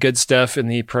have any good stuff in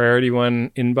the Priority One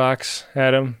inbox,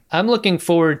 Adam? I'm looking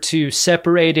forward to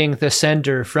separating the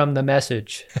sender from the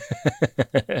message.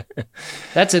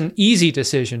 That's an easy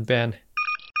decision, Ben.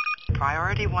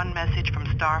 Priority 1 message from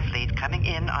Starfleet coming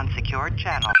in on secured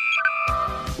channel.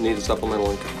 Need a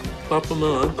supplemental income.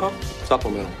 Supplemental income?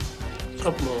 Supplemental.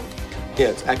 Supplemental. Yeah,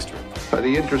 it's extra.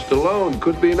 The interest alone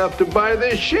could be enough to buy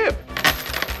this ship.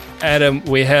 Adam,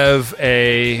 we have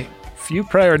a few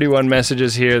Priority One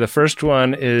messages here. The first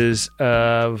one is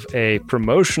of a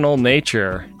promotional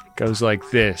nature. It goes like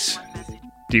this.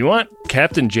 Do you want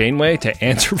Captain Janeway to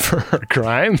answer for her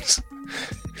crimes?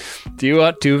 Do you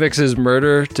want Tuvix's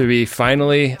murder to be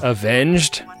finally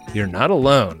avenged? You're not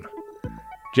alone.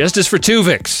 Justice for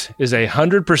Tuvix is a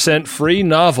 100% free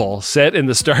novel set in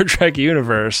the Star Trek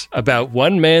universe about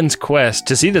one man's quest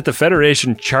to see that the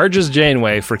Federation charges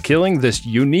Janeway for killing this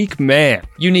unique man.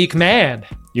 Unique man.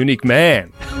 Unique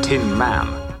man. Tin Man.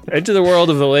 Enter the world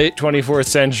of the late 24th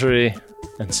century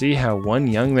and see how one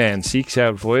young man seeks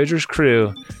out Voyager's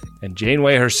crew and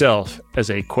Janeway herself as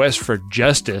a quest for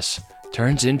justice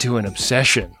turns into an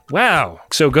obsession. Wow.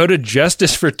 So go to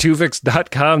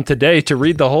justicefortuvix.com today to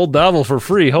read the whole novel for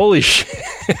free. Holy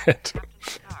shit.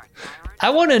 I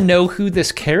want to know who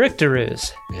this character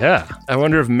is. Yeah. I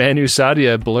wonder if Manu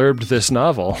Sadia blurbed this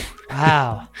novel.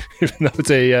 Wow. Even though it's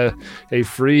a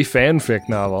free fanfic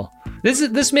novel.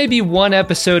 This may be one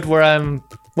episode where I'm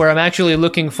actually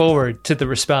looking forward to the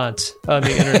response on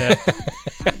the internet.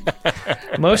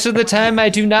 Most of the time, I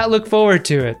do not look forward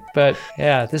to it. But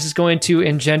yeah, this is going to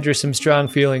engender some strong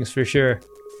feelings for sure.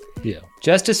 Yeah.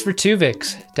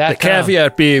 Justicefortuvix.com. The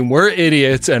caveat being, we're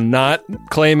idiots and not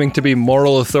claiming to be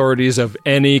moral authorities of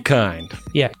any kind.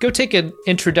 Yeah, go take an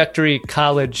introductory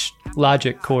college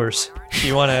logic course if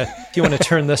you want to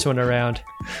turn this one around.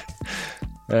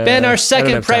 Ben, our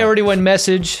second Priority One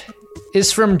message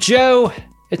is from Joe.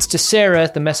 It's to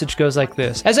Sarah. The message goes like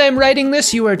this. As I am writing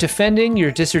this, you are defending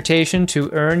your dissertation to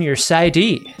earn your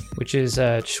PsyD, which is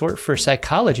short for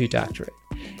psychology doctorate,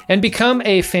 and become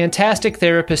a fantastic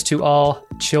therapist to all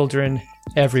children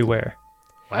everywhere.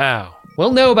 Wow.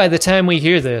 We'll know by the time we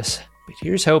hear this, but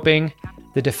here's hoping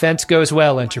the defense goes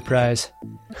well, Enterprise.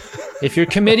 If your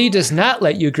committee does not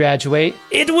let you graduate,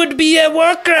 it would be a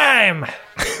war crime.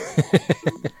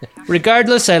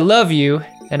 Regardless, I love you.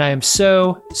 And I am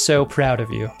so, so proud of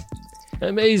you.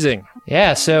 Amazing.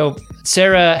 Yeah, so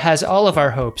Sarah has all of our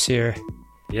hopes here.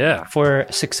 Yeah. For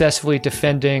successfully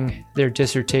defending their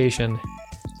dissertation.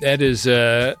 That is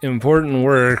important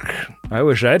work. I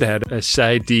wish I'd had a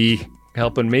side D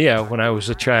helping me out when I was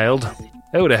a child.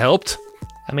 That would have helped.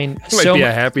 I mean, I might be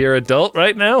a happier adult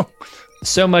right now.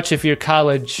 So much of your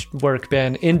college work,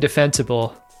 Ben,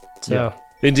 indefensible. So... Yeah.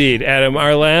 Indeed, Adam.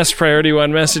 Our last Priority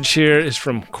One message here is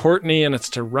from Courtney, and it's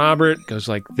to Robert. It goes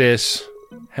like this.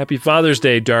 Happy Father's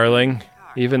Day, darling.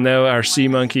 Even though our sea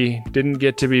monkey didn't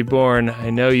get to be born, I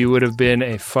know you would have been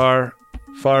a far,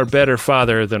 far better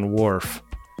father than Worf.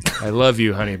 I love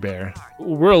you, honey bear.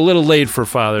 We're a little late for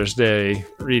Father's Day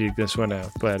reading this one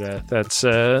out, but that's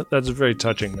a very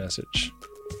touching message.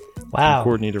 Wow. From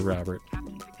Courtney to Robert.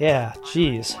 Yeah,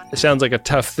 geez. It sounds like a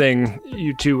tough thing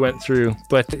you two went through,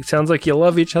 but it sounds like you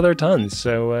love each other tons,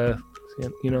 so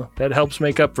That helps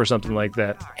make up for something like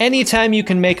that. Anytime you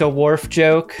can make a Worf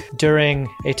joke during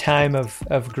a time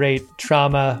of great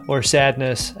trauma or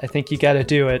sadness, I think you got to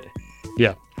do it.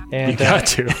 Yeah, and, you got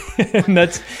to.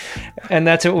 and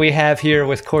that's what we have here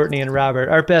with Courtney and Robert.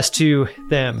 Our best to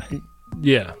them.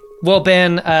 Yeah. Well,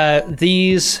 Ben,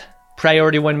 these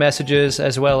Priority One messages,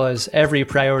 as well as every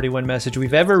Priority One message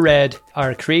we've ever read,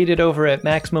 are created over at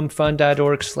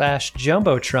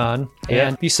MaximumFun.org/Jumbotron. Yeah.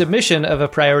 And the submission of a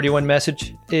Priority One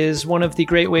message is one of the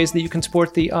great ways that you can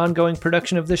support the ongoing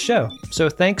production of this show. So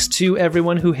thanks to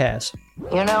everyone who has.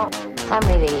 You know, I'm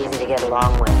really easy to get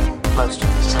along with most of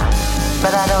the time.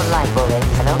 But I don't like bullying,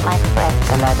 I don't like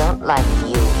threats, and I don't like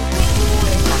you.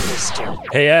 Understood.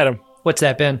 Hey, Adam. What's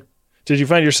that, Ben? Did you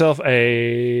find yourself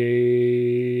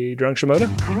a drunk Shimoda?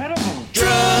 Incredible.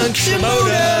 Drunk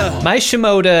Shimoda! My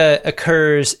Shimoda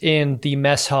occurs in the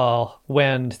mess hall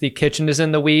when the kitchen is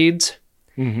in the weeds.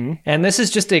 Mm-hmm. And this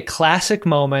is just a classic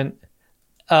moment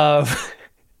of...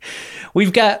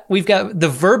 we've got the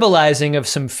verbalizing of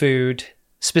some food,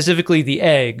 specifically the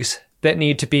eggs, that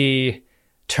need to be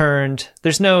turned.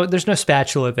 There's no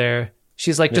spatula there.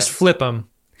 She's like, just flip them.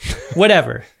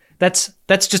 Whatever. That's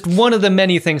just one of the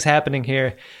many things happening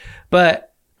here.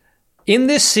 But in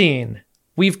this scene,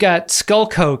 we've got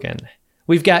Skulk Hogan,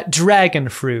 we've got dragon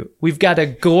fruit, we've got a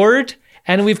gourd,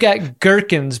 and we've got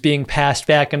gherkins being passed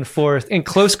back and forth in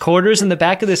close quarters in the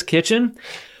back of this kitchen.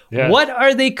 Yeah. What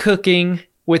are they cooking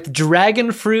with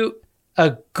dragon fruit,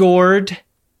 a gourd,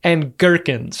 and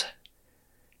gherkins?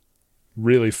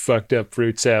 Really fucked up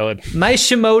fruit salad. My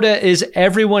Shimoda is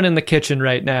everyone in the kitchen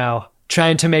right now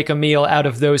trying to make a meal out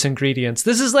of those ingredients.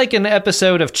 This is like an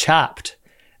episode of Chopped,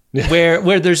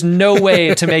 where there's no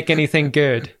way to make anything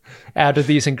good out of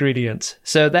these ingredients.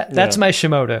 So that's my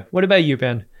Shimoda. What about you,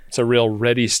 Ben? It's a real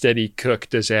ready, steady cook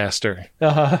disaster.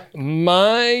 Uh-huh.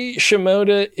 My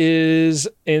Shimoda is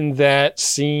in that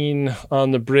scene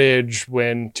on the bridge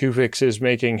when Tuvix is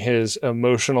making his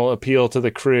emotional appeal to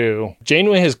the crew.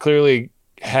 Janeway has clearly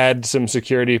had some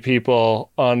security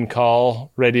people on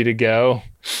call ready to go,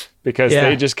 because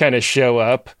they just kind of show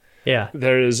up. Yeah.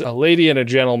 There's a lady and a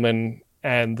gentleman,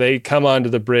 and they come onto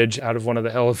the bridge out of one of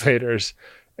the elevators.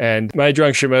 And my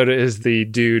drunk Shimoda is the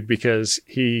dude, because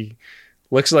he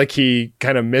looks like he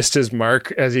kind of missed his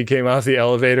mark as he came off the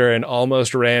elevator and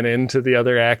almost ran into the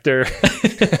other actor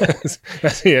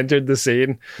as he entered the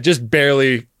scene. Just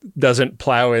barely doesn't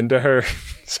plow into her.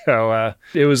 So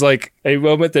it was like a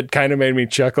moment that kind of made me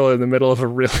chuckle in the middle of a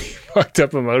really fucked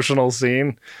up emotional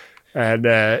scene. And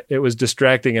it was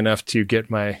distracting enough to get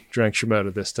my drunk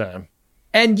Shimoda this time.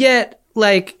 And yet,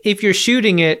 like, if you're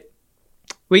shooting it,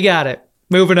 we got it.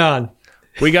 Moving on.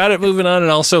 We got it moving on.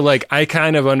 And also, like, I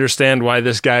kind of understand why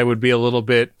this guy would be a little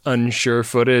bit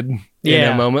unsure-footed in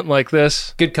a moment like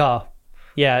this. Good call.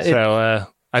 Yeah. So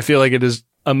I feel like it is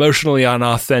emotionally an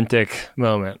authentic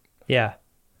moment. Yeah.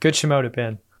 Good Shimoda,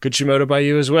 Ben. Good Shimoda by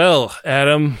you as well,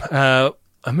 Adam.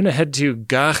 I'm going to head to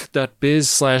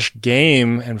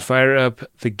gach.biz/game and fire up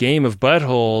the Game of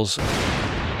Buttholes.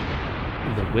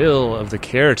 The Will of the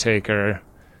Caretaker.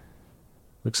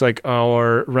 Looks like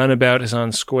our runabout is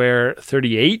on square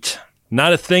 38.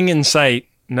 Not a thing in sight.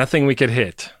 Nothing we could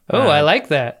hit. Oh, I like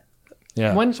that.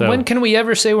 Yeah. When can we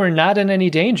ever say we're not in any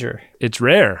danger? It's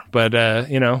rare, but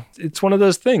it's one of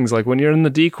those things. Like when you're in the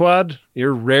D quad,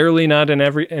 you're rarely not in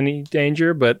any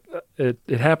danger, but it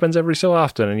happens every so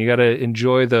often, and you got to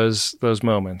enjoy those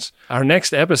moments. Our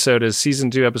next episode is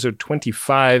season 2, episode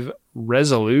 25,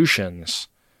 Resolutions.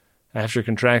 After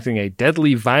contracting a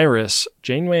deadly virus,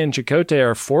 Janeway and Chakotay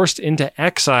are forced into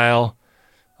exile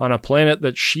on a planet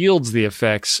that shields the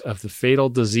effects of the fatal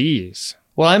disease.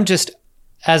 Well, I'm just,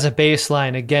 as a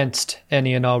baseline, against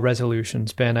any and all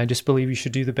resolutions, Ben. I just believe you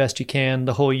should do the best you can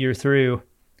the whole year through.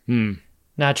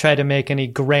 Not try to make any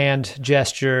grand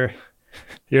gesture.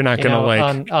 You're not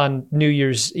going to on New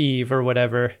Year's Eve or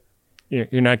whatever.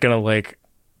 You're not going to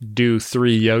do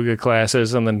 3 yoga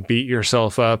classes and then beat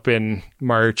yourself up in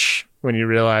March when you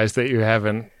realize that you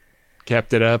haven't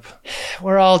kept it up.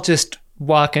 We're all just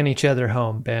walking each other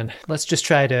home, Ben. Let's just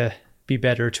try to be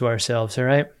better to ourselves, all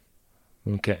right?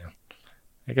 Okay.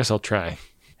 I guess I'll try.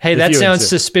 Hey, that sounds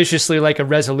suspiciously like a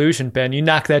resolution, Ben. You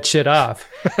knock that shit off.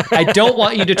 I don't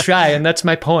want you to try, and that's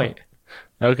my point.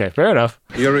 Okay, fair enough.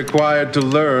 You're required to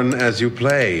learn as you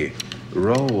play.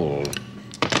 Roll.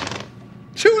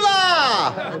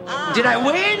 Chula! Did I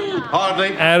win?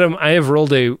 Hardly. Adam, I have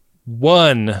rolled a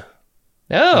 1.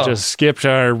 Oh. Just skipped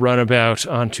our runabout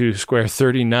onto square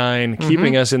 39,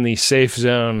 keeping us in the safe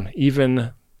zone,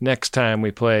 even next time we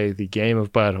play the Game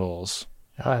of Buttholes.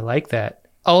 Oh, I like that.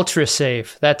 Ultra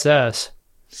safe. That's us.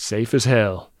 Safe as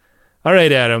hell. All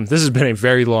right, Adam, this has been a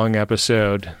very long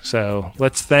episode, so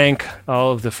let's thank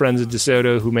all of the friends of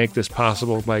DeSoto who make this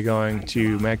possible by going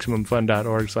to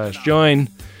MaximumFun.org/join.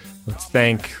 Let's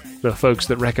thank the folks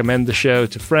that recommend the show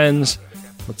to friends.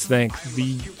 Let's thank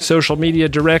the social media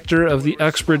director of the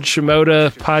Uxbridge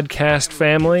Shimoda podcast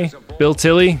family, Bill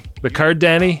Tilley, the Card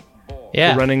Danny,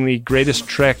 for running the Greatest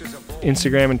Trek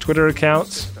Instagram and Twitter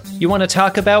accounts. You want to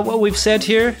talk about what we've said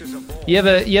here? You have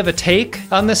a take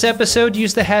on this episode?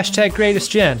 Use the hashtag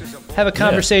GreatestGen. Have a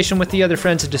conversation with the other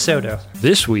friends of DeSoto.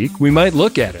 This week, we might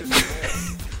look at it.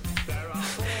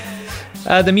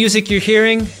 The music you're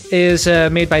hearing is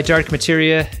made by Dark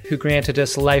Materia, who granted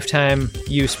us lifetime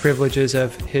use privileges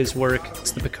of his work.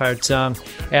 It's the Picard song.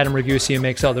 Adam Ragusa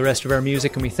makes all the rest of our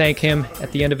music, and we thank him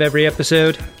at the end of every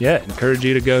episode. Yeah, encourage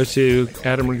you to go to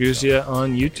Adam Ragusa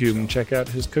on YouTube and check out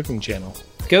his cooking channel.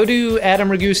 Go to Adam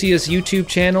Ragusa's YouTube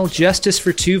channel,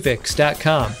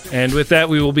 justicefor2vix.com. And with that,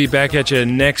 we will be back at you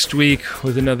next week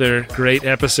with another great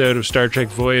episode of Star Trek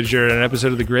Voyager, and an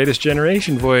episode of The Greatest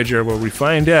Generation Voyager, where we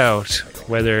find out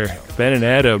whether Ben and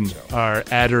Adam are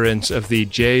adherents of the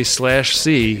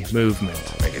J/C movement.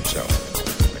 Make it so.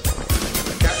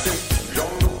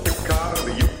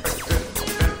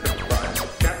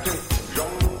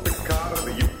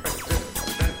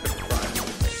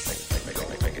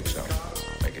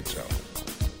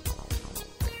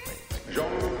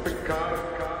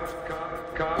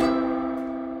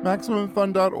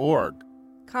 MaximumFun.org.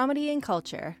 Comedy and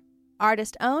culture.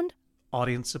 Artist owned.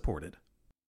 Audience supported.